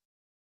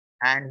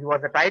 and he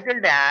was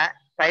titled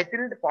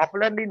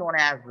popularly known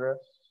as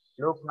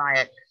Lok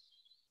Nayak,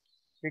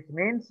 which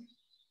means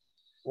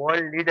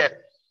world leader,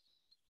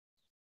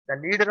 the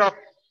leader of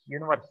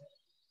universe.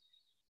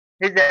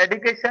 His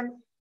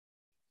education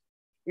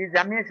is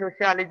MA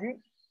Sociology,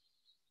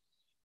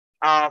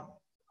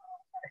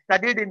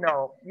 studied in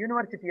the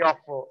University of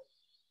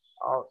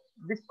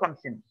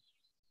Wisconsin.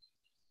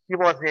 He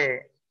was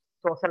a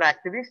social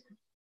activist,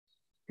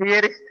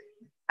 theorist,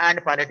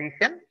 and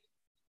politician.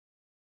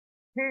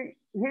 He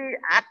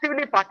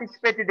actively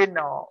participated in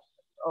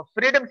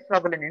freedom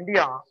struggle in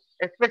India,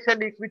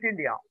 especially Quit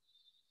India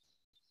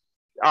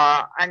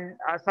and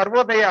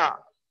Sarvodaya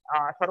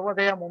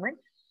movement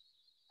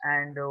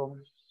and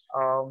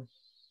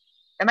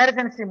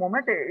emergency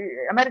movement.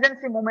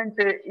 Emergency movement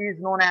is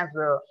known as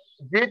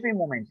JP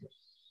movement.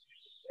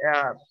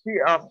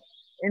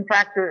 In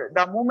fact,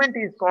 the movement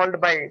is called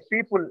by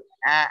people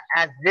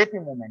as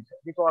JP movement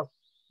because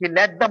he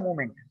led the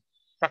movement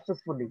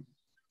successfully,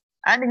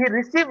 and he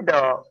received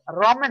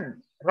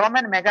Roman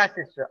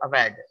Magazine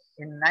Award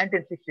in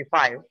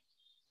 1965,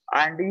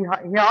 and he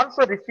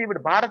also received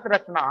Bharat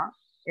Ratna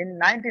in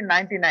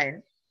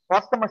 1999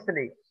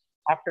 posthumously.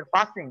 After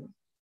passing,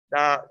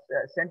 the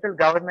central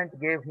government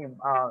gave him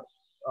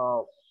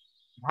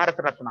Bharat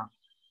Ratna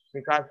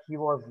because he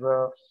was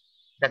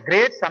the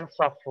great sons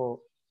of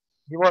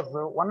he was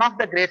one of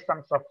the great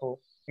sons of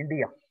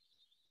India.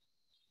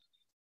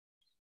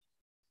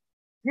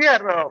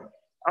 Here,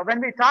 when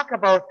we talk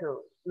about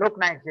Lok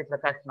Nayak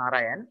Jayaprakasah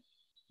Narayan,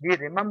 we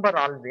remember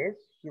always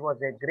he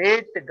was a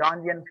great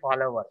Gandhian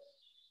follower.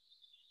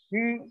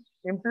 He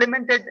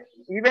implemented,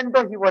 even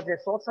though he was a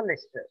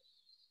socialist,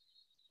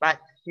 but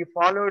he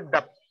followed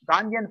the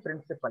Gandhian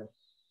principle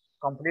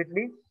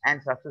completely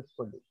and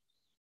successfully.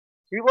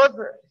 He was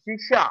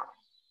Shishya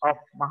of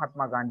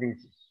Mahatma Gandhi.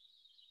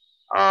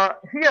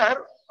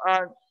 Here,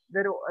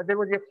 there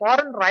was a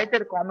foreign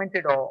writer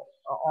commented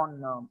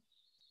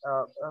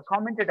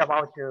commented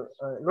about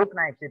Lok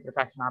Nayak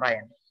Jayaprakasah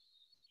Narayan.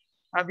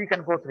 We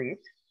can go through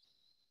it.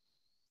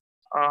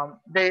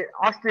 The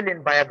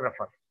Australian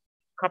biographer,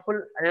 Kapil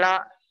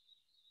Allah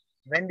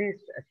Wendy's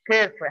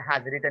Scaife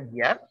has written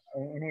here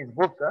in his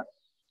book,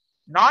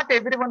 not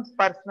everyone's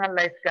personal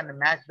life can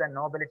match the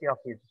nobility of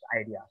his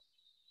ideas.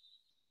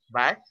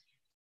 But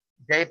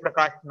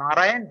Jayaprakasah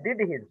Narayan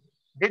did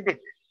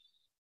it.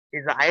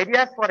 His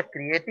ideas were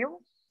creative,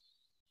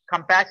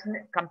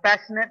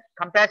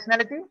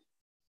 compassionality,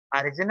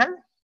 original,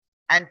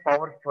 and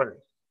powerful.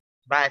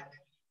 But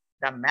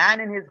the man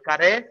in his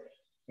courage,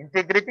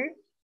 integrity,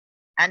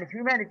 and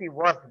humanity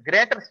was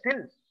greater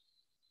still.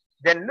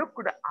 They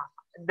looked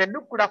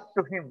up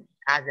to him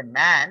as a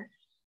man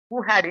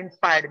who had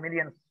inspired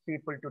millions of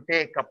people to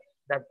take up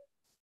the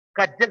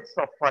cudgels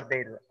for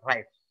their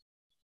rights.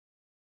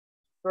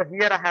 So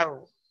here I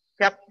have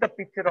kept the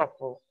picture of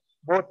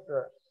both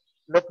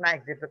Lok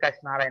Nayak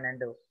Jayaprakasah Narayan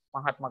and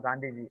Mahatma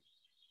Gandhi.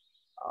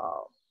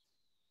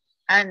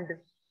 And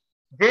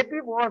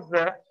JP was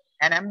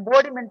an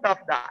embodiment of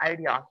the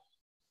ideas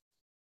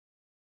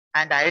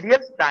and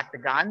ideals that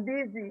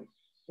Gandhi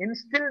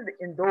instilled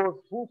in those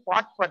who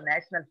fought for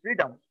national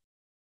freedom.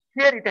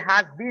 Here it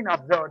has been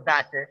observed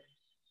that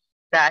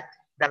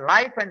the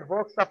life and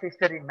works of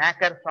history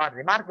makers are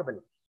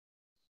remarkable.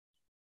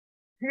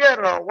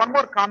 Here, one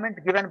more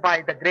comment given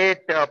by the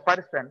great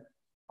person,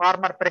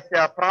 former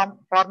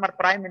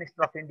Prime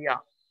Minister of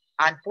India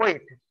and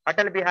poet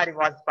Atal Bihari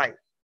Vajpayee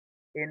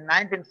in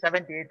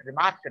 1978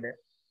 remarked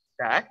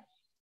that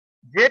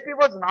JP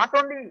was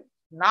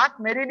not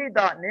merely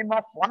the name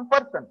of one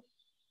person.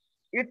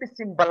 It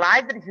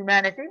symbolized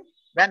humanity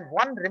When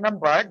one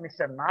remembered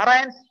Mr.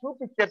 Narayan's two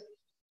pictures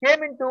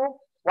came into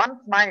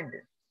one's mind.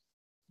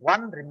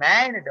 One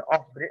remained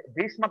of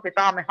Bhishma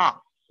Pitamaha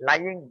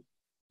lying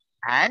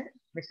and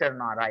Mr.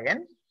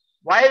 Narayan,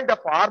 while the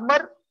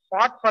former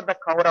fought for the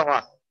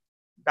Kauravas,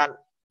 the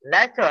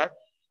latter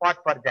fought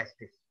for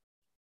justice.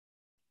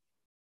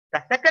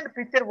 The second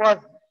picture was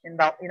in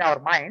our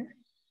mind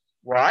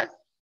was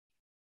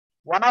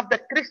one of the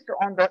Christ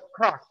on the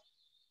cross,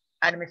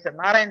 and Mr.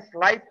 Narayan's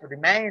life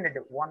remained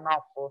one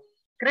of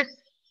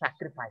Christ's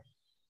sacrifice.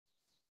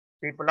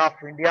 People of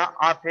India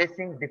are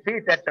facing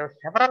defeat at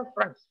several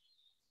fronts.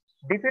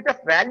 Defeat of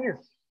values,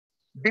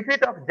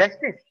 defeat of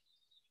justice,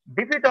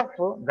 defeat of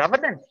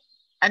governance,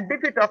 and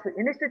defeat of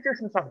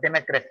institutions of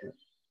democracy.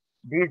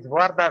 These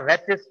were the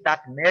virtues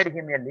that made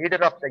him a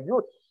leader of the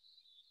youth.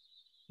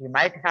 He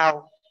might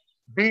have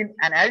been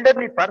an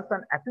elderly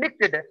person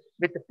afflicted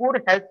with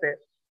poor health,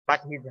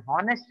 but his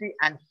honesty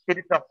and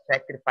spirit of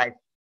sacrifice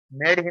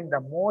made him the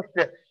most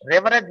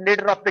revered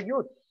leader of the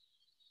youth.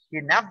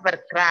 He never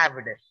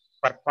craved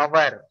for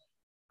power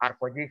or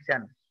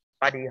position,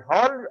 but he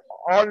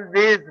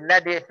always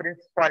led a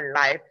principled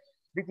life,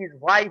 which is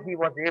why he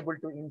was able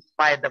to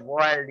inspire the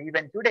world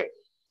even today.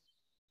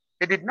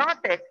 He did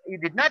not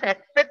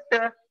expect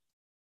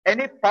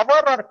any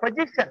power or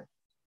position.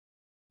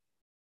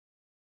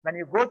 When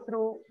you go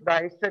through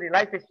the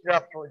life history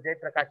of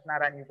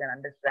Jayaprakasah, you can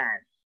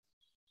understand.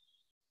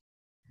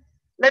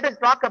 Let us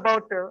talk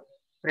about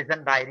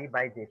Prison Diary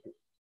by JP.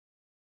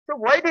 So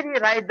why did he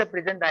write the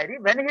Prison Diary?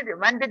 When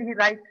did he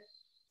write?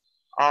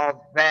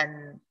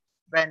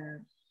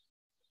 When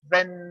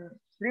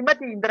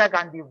Srimati Indira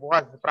Gandhi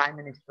was Prime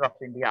Minister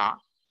of India,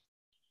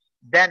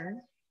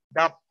 then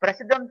the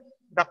President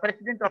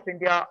of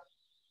India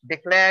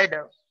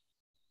declared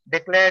the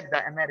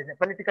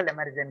political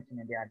emergency in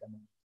India at the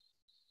moment.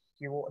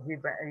 He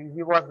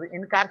was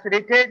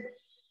incarcerated.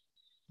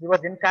 He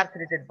was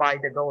incarcerated by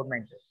the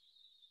government.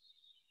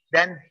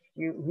 Then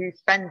he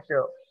spent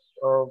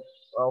 4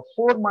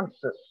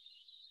 months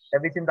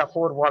within the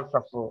four walls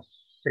of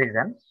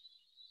prison.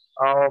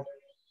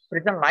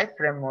 Prison life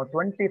from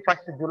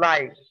 21st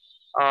July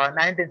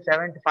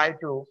 1975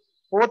 to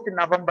 4th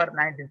November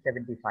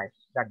 1975.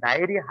 The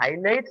diary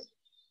highlights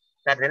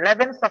the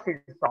relevance of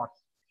his thoughts,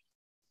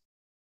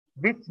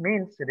 which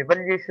means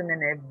revolution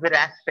in every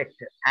aspect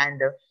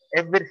and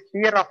every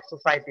sphere of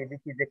society,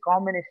 which is a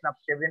combination of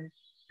 7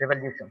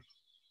 revolutions.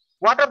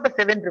 What are the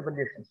 7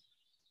 revolutions?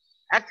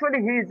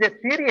 Actually, he is a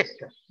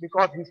theorist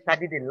because he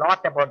studied a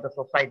lot about the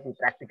society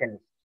practically.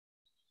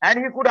 And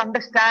he could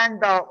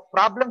understand the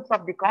problems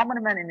of the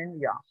common man in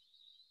India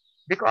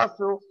because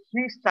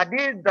he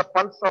studied the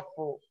pulse of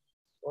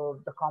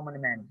the common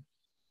man.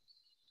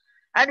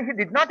 And he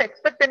did not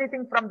expect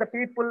anything from the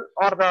people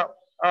or the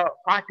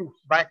parties,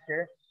 but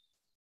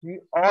he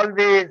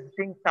always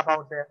thinks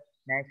about the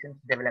nation's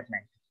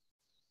development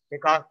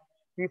because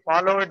he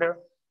followed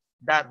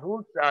the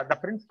rules, the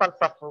principles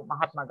of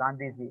Mahatma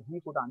Gandhi. He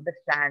could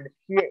understand,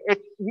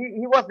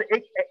 he was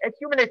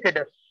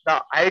accumulated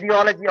the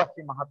ideology of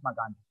the Mahatma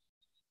Gandhi.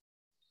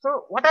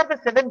 So what are the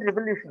 7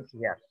 revolutions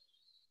here?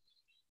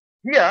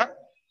 Here,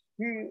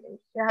 he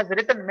has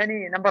written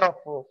many number of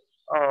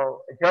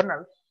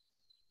journals.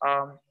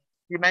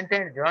 He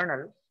maintained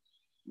journal.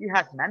 He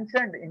has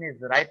mentioned in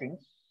his writings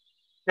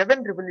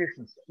 7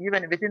 revolutions.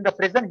 Even within the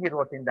prison, he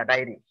wrote in the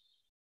diary.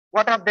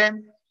 What are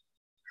them?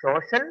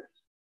 Social,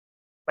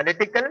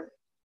 political,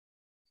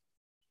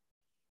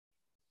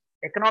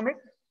 economic,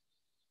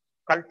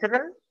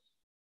 cultural,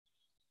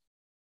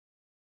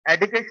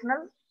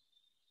 educational,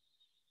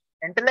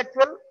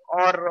 intellectual,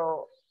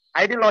 or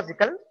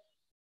ideological,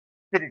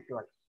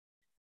 spiritual.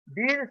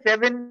 These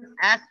 7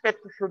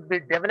 aspects should be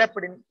developed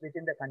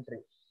within the country.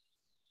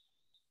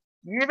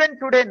 Even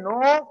today,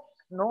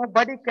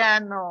 nobody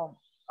can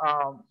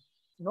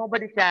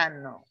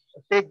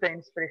take the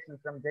inspiration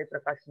from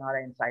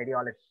Jayaprakasah's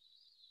ideology.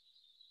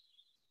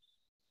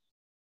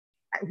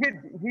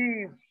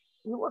 He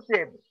was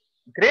a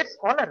great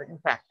scholar. In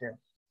fact,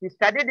 he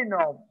studied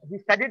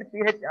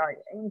PhD.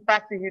 In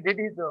fact, he did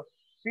his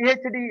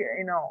PhD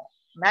in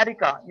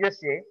America,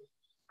 USA,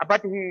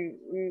 but he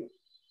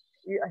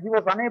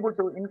was unable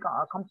to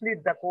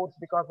complete the course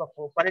because of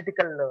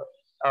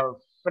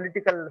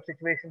political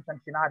situations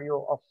and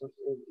scenario of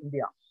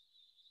India.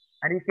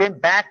 And he came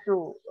back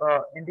to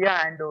India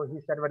and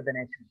he served the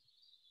nation.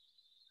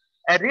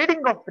 A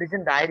reading of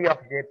Prison Diary of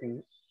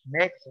JP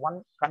makes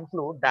one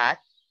conclude that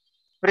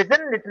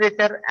prison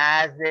literature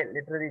as a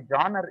literary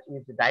genre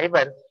is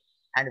diverse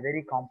and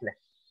very complex.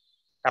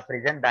 The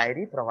Prison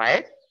Diary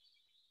provides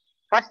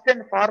first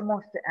and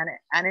foremost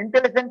an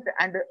intelligent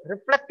and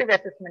reflective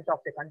assessment of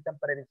the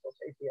contemporary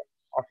society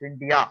of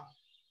India,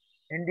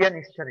 Indian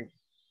history.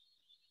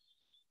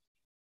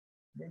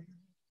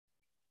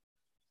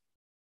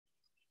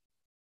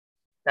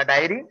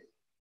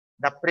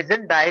 The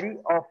Prison Diary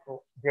of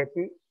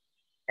JP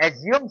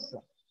assumes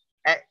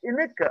a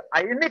unique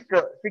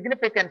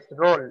significant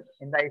role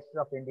in the history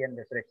of Indian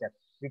literature,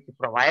 which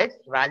provides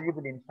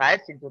valuable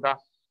insights into the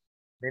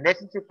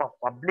relationship of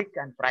public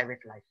and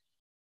private life.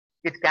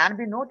 It can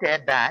be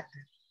noted that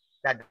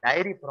the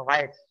diary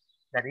provides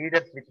the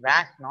readers with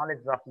vast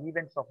knowledge of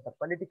events of the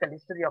political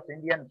history of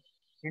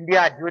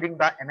India during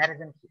the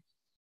emergency.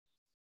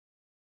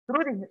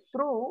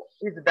 Through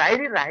his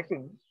diary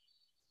writing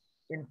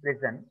in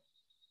prison,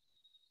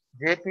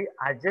 JP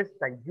urges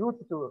the youth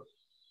to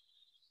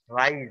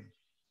rise,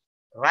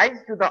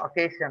 rise to the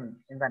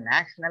occasion in the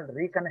national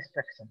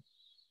reconstruction.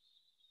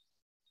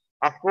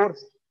 Of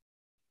course,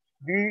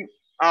 we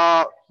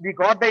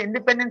got the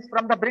independence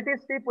from the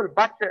British people,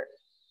 but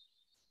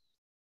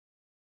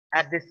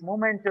at this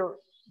moment,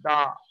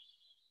 the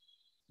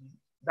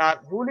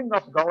ruling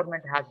of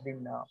government has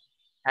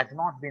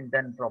not been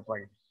done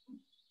properly.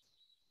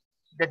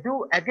 They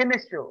do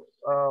against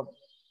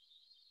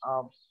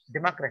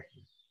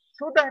democracy,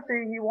 so that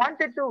he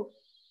wanted to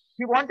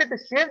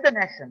save the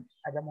nation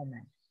at the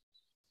moment.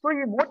 So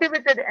he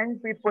motivated young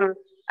people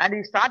and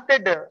he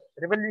started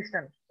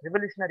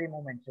revolutionary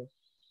movement.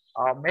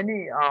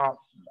 Many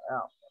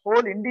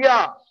whole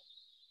India,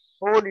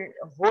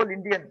 whole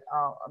Indian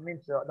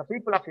means the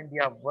people of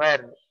India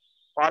were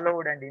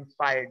followed and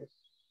inspired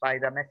by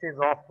the message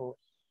of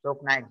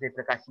Loknayak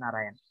Jayaprakasah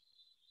Narayana.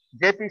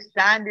 JP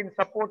stand in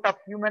support of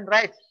human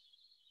rights,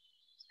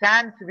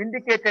 stands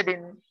vindicated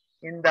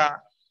in the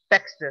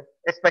text,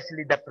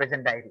 especially the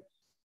present diary.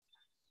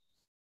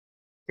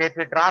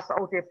 JP draws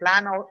out a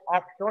plan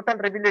of total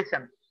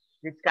revolution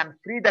which can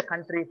free the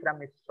country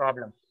from its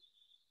problems.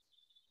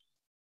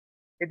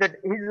 He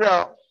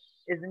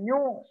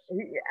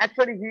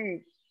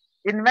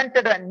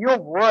invented a new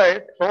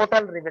word,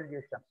 total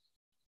revolution.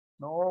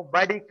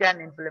 Nobody can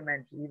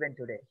implement even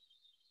today,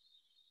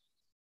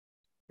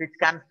 which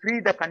can free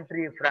the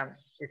country from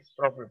its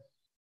problems.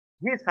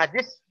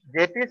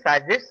 JP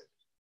suggests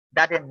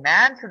that a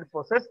man should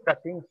possess the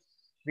things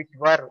which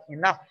were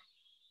enough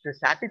to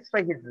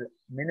satisfy his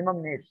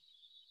minimum needs.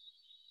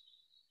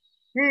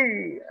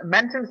 He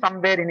mentioned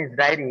somewhere in his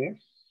diary,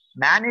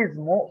 man is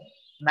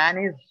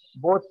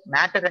both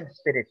matter and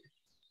spirit.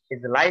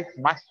 His life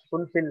must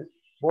fulfill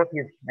both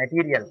his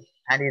material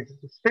and his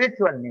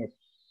spiritual needs.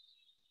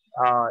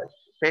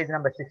 Page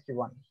number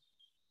 61.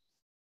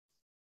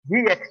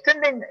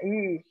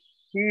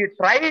 He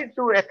tried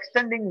to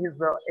extending his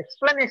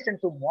explanation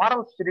to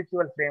moral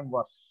spiritual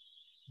framework.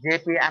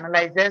 JP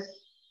analyzes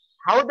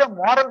how the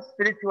moral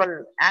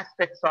spiritual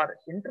aspects are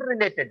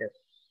interrelated.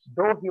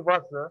 Though he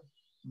was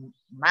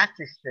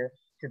Marxist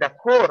to the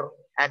core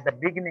at the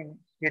beginning,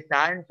 he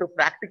turned to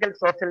practical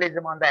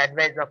socialism on the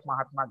advice of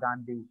Mahatma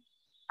Gandhi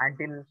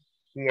until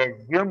he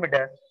assumed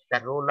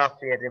the role of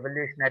a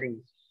revolutionary.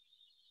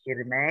 He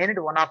remained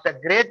one of the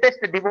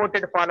greatest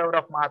devoted followers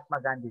of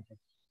Mahatma Gandhi.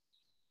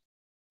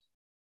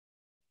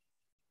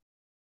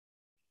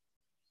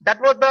 That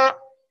was the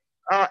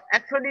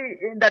actually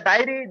in the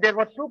diary there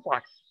were two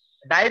parts,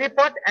 diary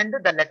part and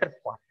the letters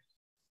part.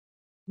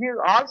 He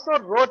also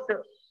wrote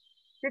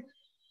 6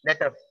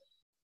 letters.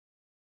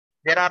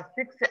 There are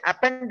 6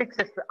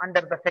 appendixes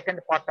under the second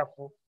part of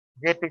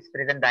JP's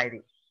present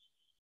diary.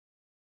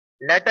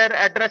 Letter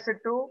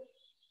addressed to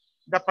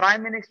the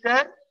Prime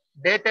Minister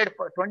dated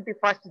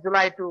 21st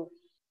July to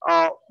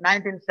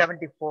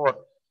 1974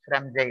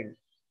 from jail.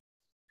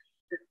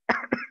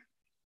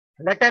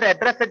 Letter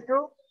addressed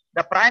to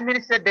the Prime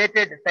Minister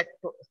dated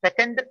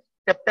 2nd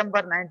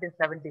September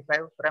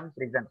 1975 from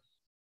prison.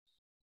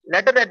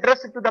 Letter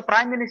addressed to the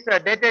Prime Minister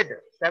dated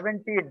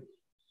 17th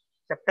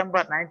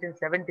September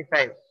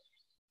 1975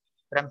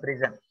 from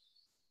prison.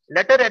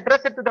 Letter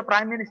addressed to the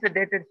Prime Minister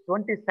dated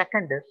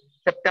 22nd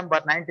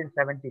September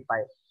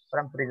 1975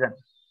 from prison.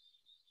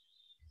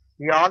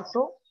 He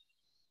also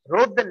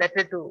wrote the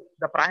letter to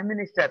the Prime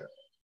Minister,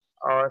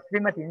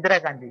 Srimati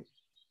Indira Gandhi,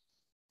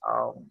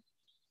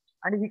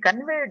 and he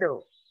conveyed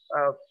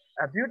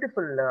a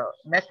beautiful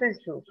message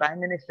to Prime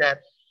Minister,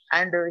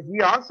 and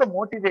he also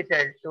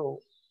motivated to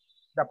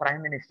the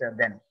Prime Minister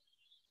then.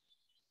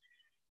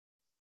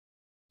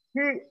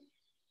 He,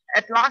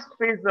 at last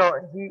phase,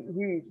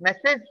 he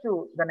message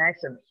to the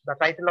nation. The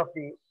title of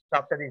the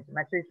chapter is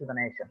Message to the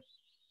Nation.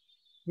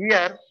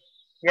 Here,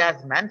 he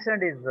has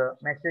mentioned his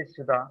message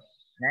to the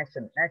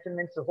nation. Nation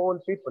means the whole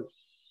people.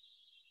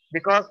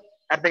 Because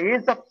at the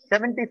age of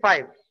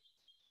 75,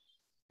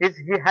 his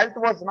health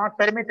was not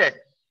permitted.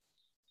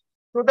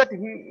 So that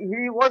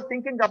he was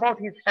thinking about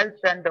his health,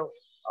 and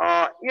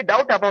he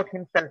doubt about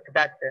himself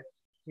that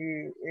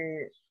he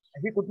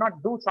could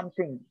not do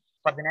something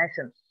for the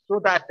nation. So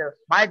that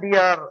my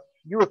dear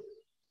youth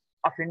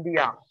of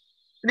India,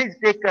 please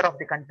take care of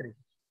the country.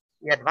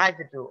 He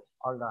advised to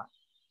all the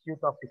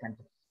youth of the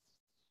country.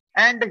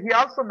 And he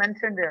also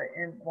mentioned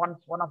in one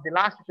of the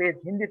last page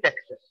Hindi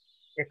text,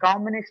 a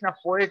combination of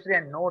poetry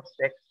and notes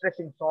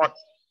expressing thoughts,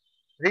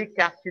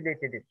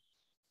 recapitulated it.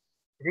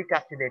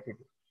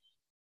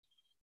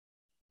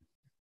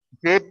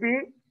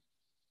 JP,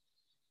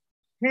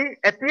 he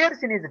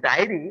appears in his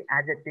diary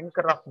as a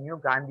thinker of new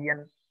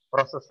Gandhian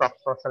process of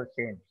social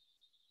change.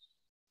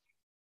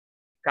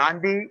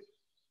 Gandhi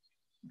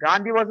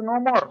was no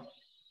more.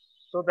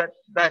 So that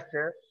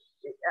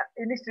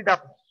instead of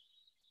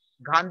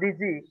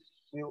Gandhiji,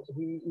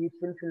 he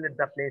fulfilled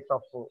the place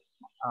of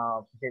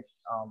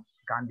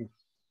Gandhi.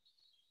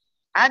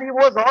 And he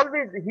was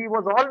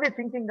always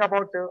thinking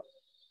about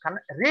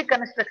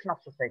reconstruction of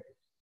society.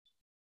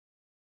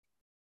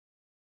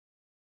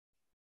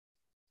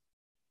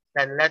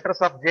 The letters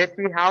of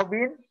JP have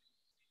been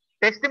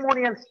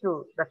testimonials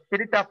to the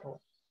spirit of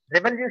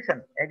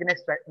revolution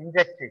against the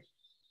injustice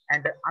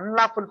and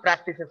unlawful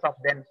practices of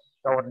then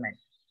government.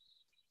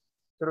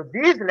 Through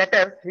these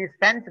letters, he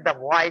sent the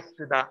voice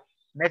to the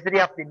misery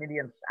of the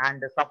millions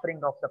and the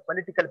suffering of the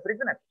political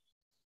prisoners.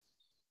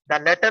 The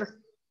letters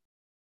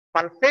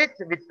pulsate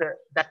with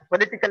that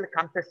political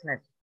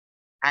consciousness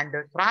and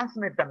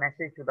transmit the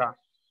message to the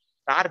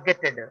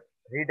targeted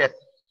readers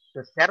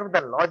to serve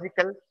the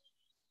logical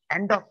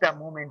end of the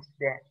movements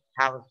they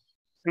have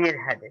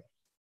spearheaded.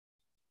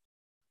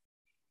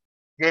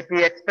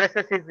 JP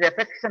expresses his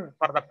affection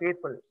for the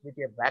people with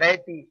a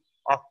variety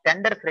of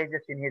tender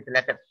phrases in his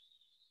letters.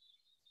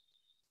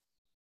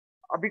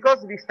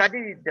 Because we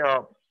studied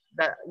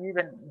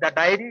even the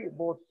diary,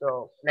 both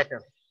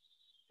letters.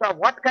 So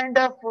what kind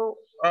of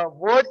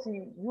words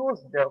he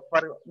used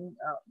for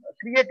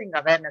creating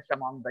awareness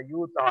among the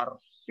youth or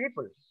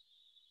people?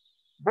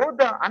 Both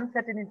the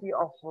uncertainty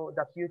of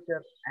the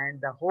future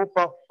and the hope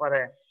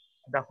for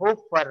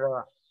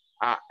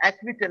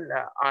acquittal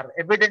are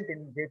evident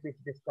in JP's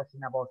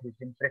discussion about his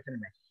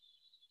imprisonment.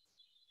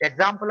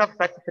 Example of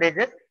such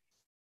phrases: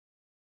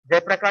 by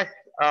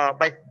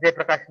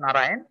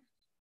Jayaprakasah,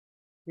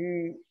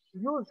 he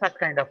used such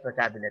kind of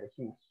vocabulary.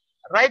 He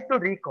right to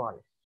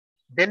recall,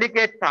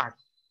 delicate thought,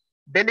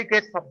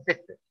 delicate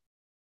subject,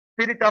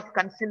 spirit of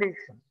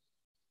conciliation,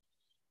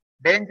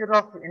 danger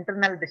of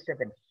internal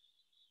disturbance,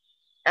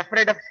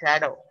 afraid of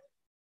shadow,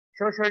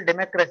 social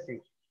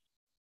democracy,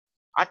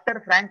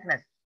 utter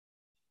frankness,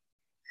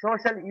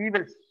 social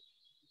evils,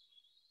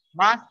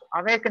 mass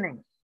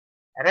awakening,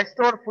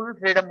 restore full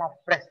freedom of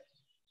press,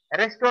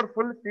 restore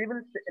full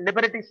civil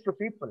liberties to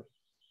people,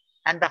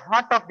 and the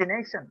heart of the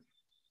nation.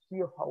 See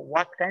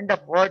what kind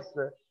of words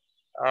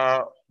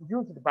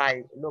used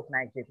by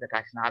Loknaik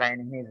Jayaprakasah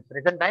in his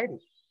present diary.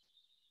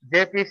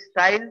 JP's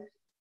style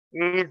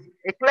is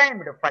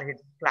acclaimed for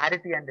its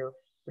clarity and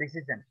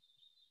precision.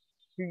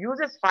 He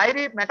uses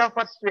fiery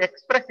metaphors to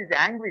express his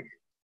anguish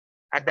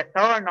at the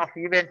turn of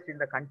events in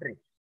the country.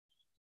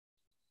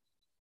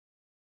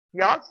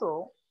 He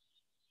also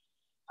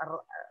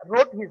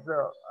wrote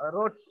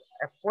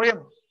a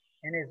poem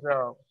in his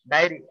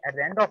diary at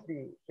the end of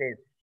the page.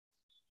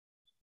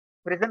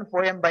 Prison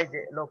poem by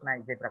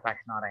Loknaik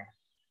Jayaprakasah.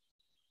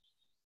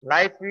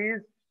 Life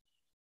is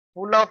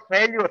full of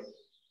failures.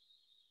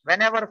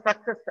 Whenever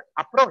success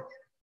approached,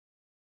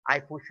 I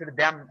pushed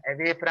them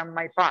away from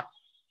my path.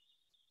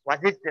 Was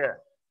it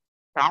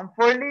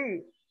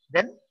tomfoolery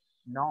then?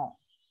 No.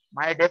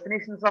 My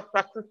definitions of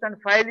success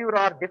and failure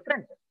are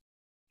different.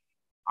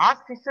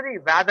 Ask history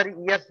whether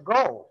years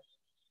ago,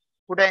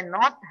 could I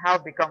not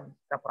have become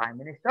the Prime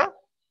Minister?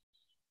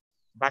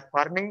 But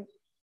for me,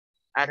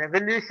 a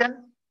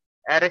revolution,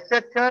 a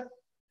researcher,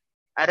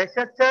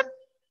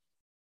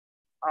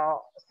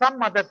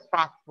 some others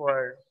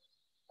password,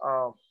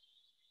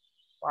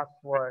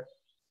 password,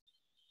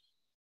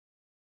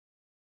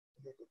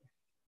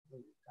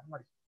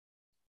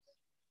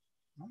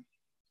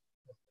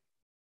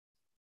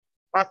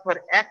 password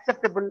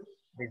acceptable,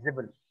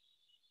 visible.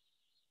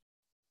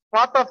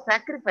 Path of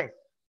sacrifice,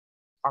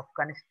 of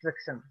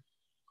construction,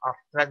 of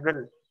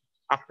struggle,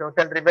 of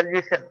total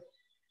revolution.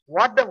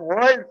 What the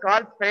world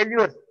calls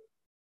failures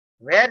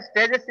were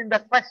stages in the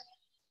quest.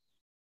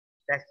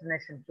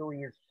 Destination 2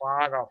 is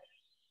far off.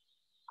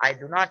 I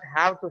do not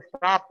have to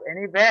stop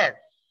anywhere.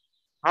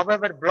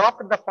 However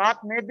blocked the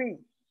path may be,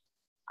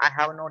 I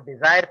have no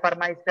desire for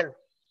myself.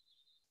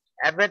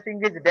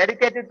 Everything is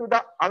dedicated to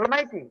the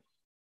Almighty.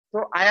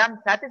 So I am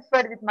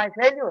satisfied with my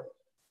failures.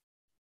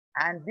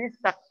 And this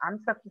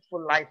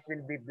unsuccessful life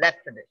will be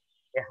blessed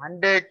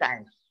 100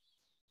 times.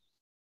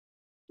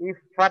 If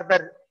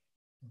further,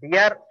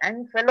 dear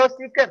young fellow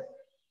seekers,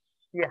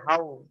 see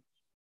how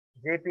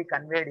JP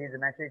conveyed his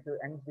message to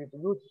young people,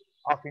 youth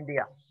of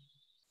India.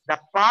 The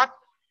path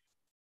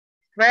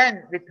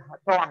strewn with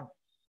thorns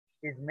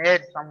is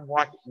made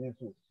somewhat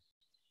easy.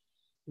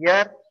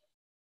 Here,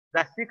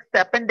 the sixth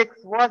appendix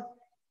was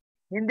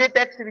Hindi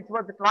text which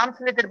was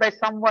translated by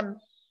someone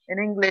in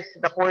English,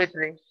 the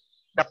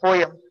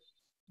poem,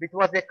 which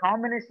was a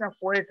combination of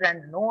poetry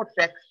and notes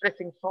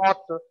expressing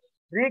thoughts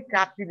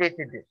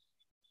recapitulated.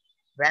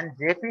 When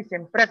JP's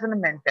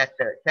imprisonment at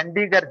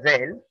Chandigarh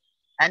jail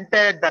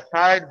entered the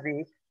third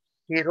week,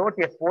 he wrote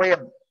a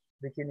poem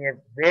which in a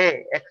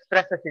way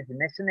expresses his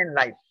mission in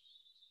life.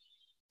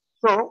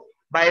 So,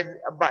 when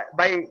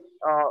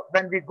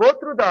we go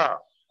through the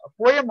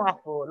poem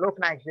of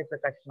Loknaik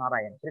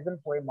Jayaprakasah, prison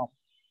poem of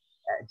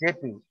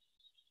JP,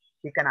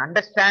 we can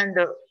understand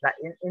the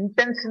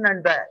intention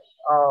and the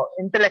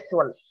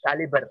intellectual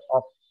caliber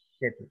of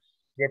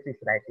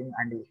JP's writing,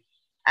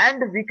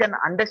 and we can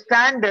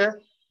understand the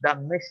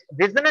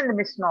vision and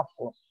mission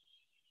of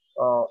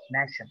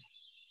nation.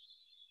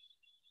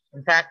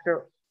 In fact,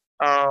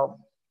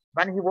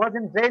 When he was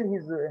in jail,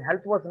 his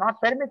health was not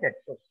permitted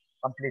to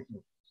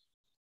completely.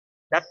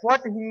 That's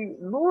what he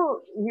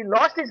knew. He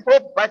lost his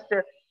hope, but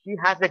he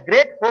has a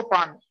great hope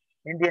on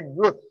Indian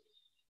youth.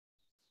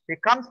 He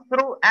comes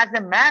through as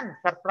a man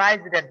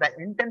surprised at the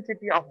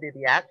intensity of the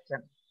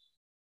reaction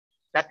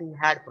that he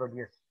had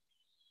produced.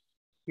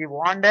 He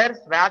wonders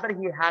whether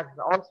he has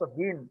also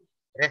been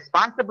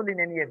responsible in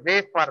any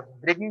way for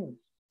bringing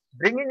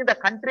the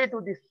country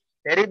to this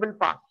terrible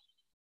path.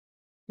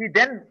 He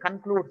then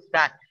concludes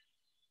that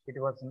it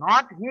was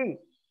not he,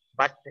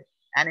 but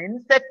an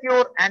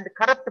insecure and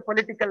corrupt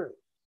political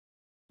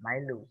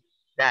milieu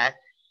that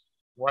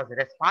was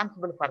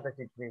responsible for the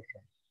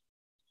situation.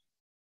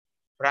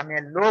 From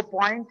a low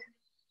point,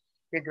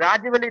 he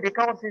gradually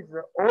recovers his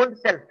old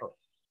self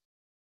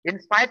in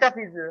spite of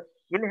his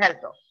ill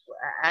health,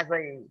 as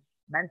I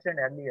mentioned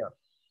earlier,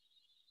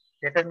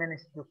 determined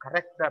to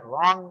correct the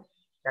wrong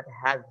that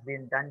has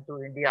been done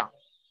to India.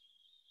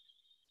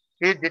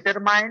 He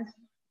determines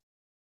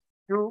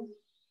to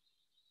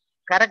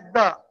correct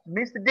the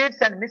misdeeds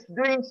and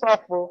misdoings of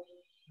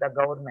the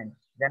government,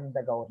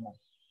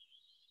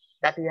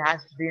 that he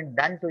has been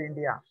done to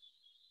India,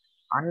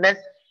 unless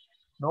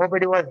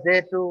nobody was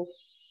there to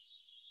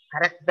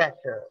correct that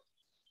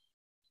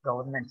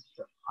government's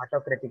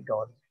autocratic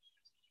government.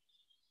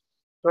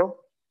 So,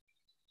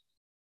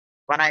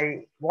 when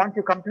I want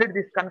to complete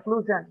this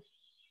conclusion,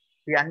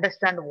 we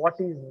understand what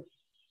is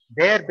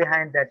there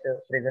behind that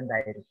prison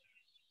diary.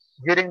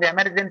 During the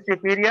emergency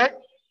period,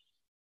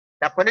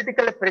 the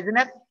political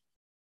prisoners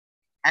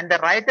and the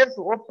writers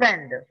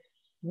opened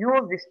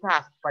new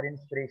vistas for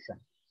inspiration.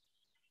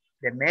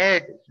 They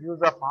made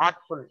use of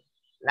artful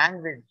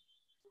language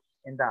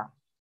in the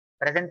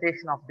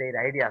presentation of their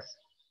ideas.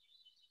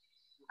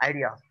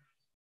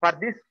 For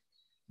this,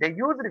 they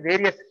used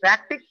various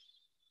tactics,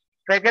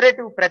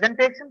 figurative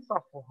presentations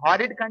of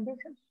horrid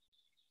conditions,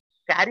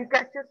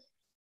 caricatures,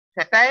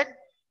 satire,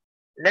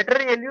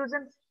 literary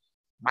allusions,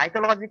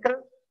 mythological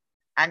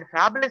and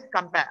fabulous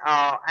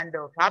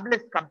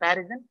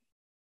comparison,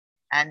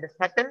 and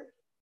subtle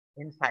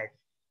insights.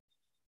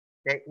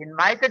 They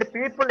invited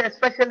people,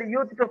 especially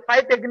youth, to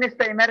fight against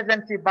the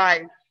emergency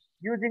by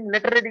using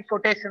literary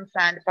quotations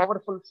and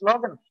powerful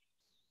slogans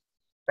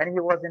when he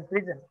was in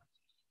prison.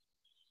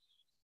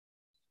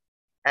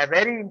 A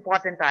very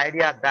important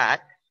idea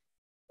that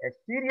a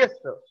serious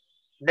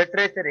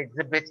literature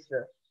exhibits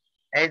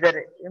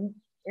either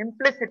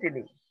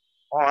implicitly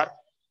or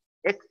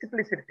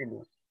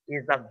explicitly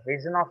is the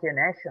vision of a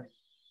nation.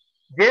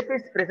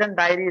 JP's prison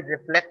diary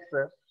reflects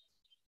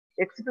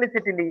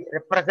explicitly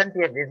represent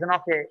a vision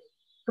of a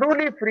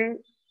truly free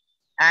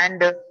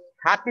and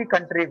happy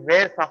country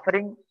where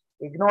suffering,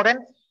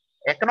 ignorance,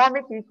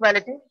 economic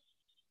equality,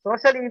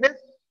 social evils,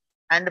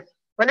 and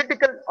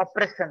political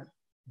oppression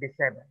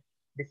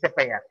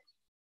disappear.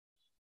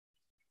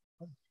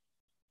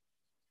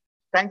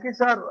 Thank you,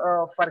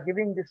 sir, for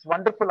giving this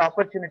wonderful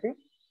opportunity.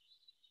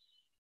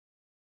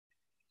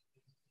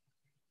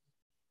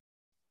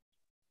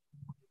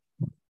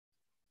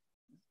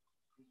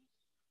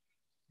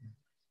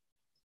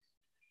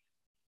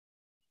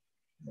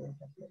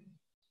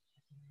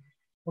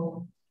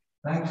 Oh,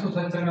 thanks to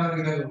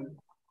Satyanarayana.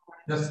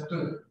 Just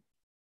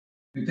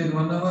within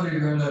 1 hour, you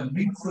have a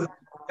big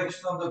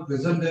collection of the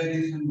prison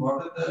diaries and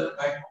what are the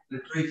kind of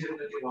literature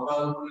that is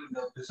available in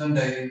the prison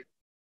diary,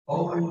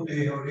 how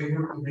they are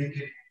able to make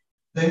it.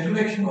 The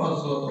introduction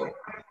was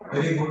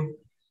very good.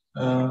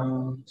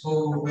 So,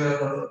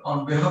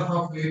 on behalf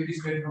of AP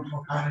State Council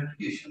of Higher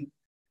Education,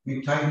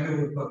 we thank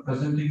you for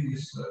presenting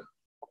this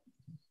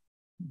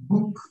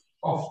book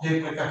of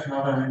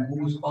Jayaprakasah,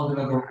 who is called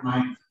about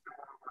nine,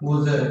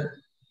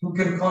 who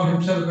can call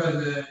himself as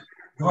a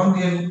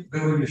Gandhian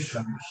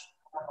revolutionist.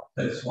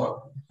 That's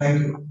what.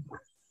 Thank you.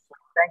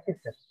 Thank you,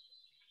 sir.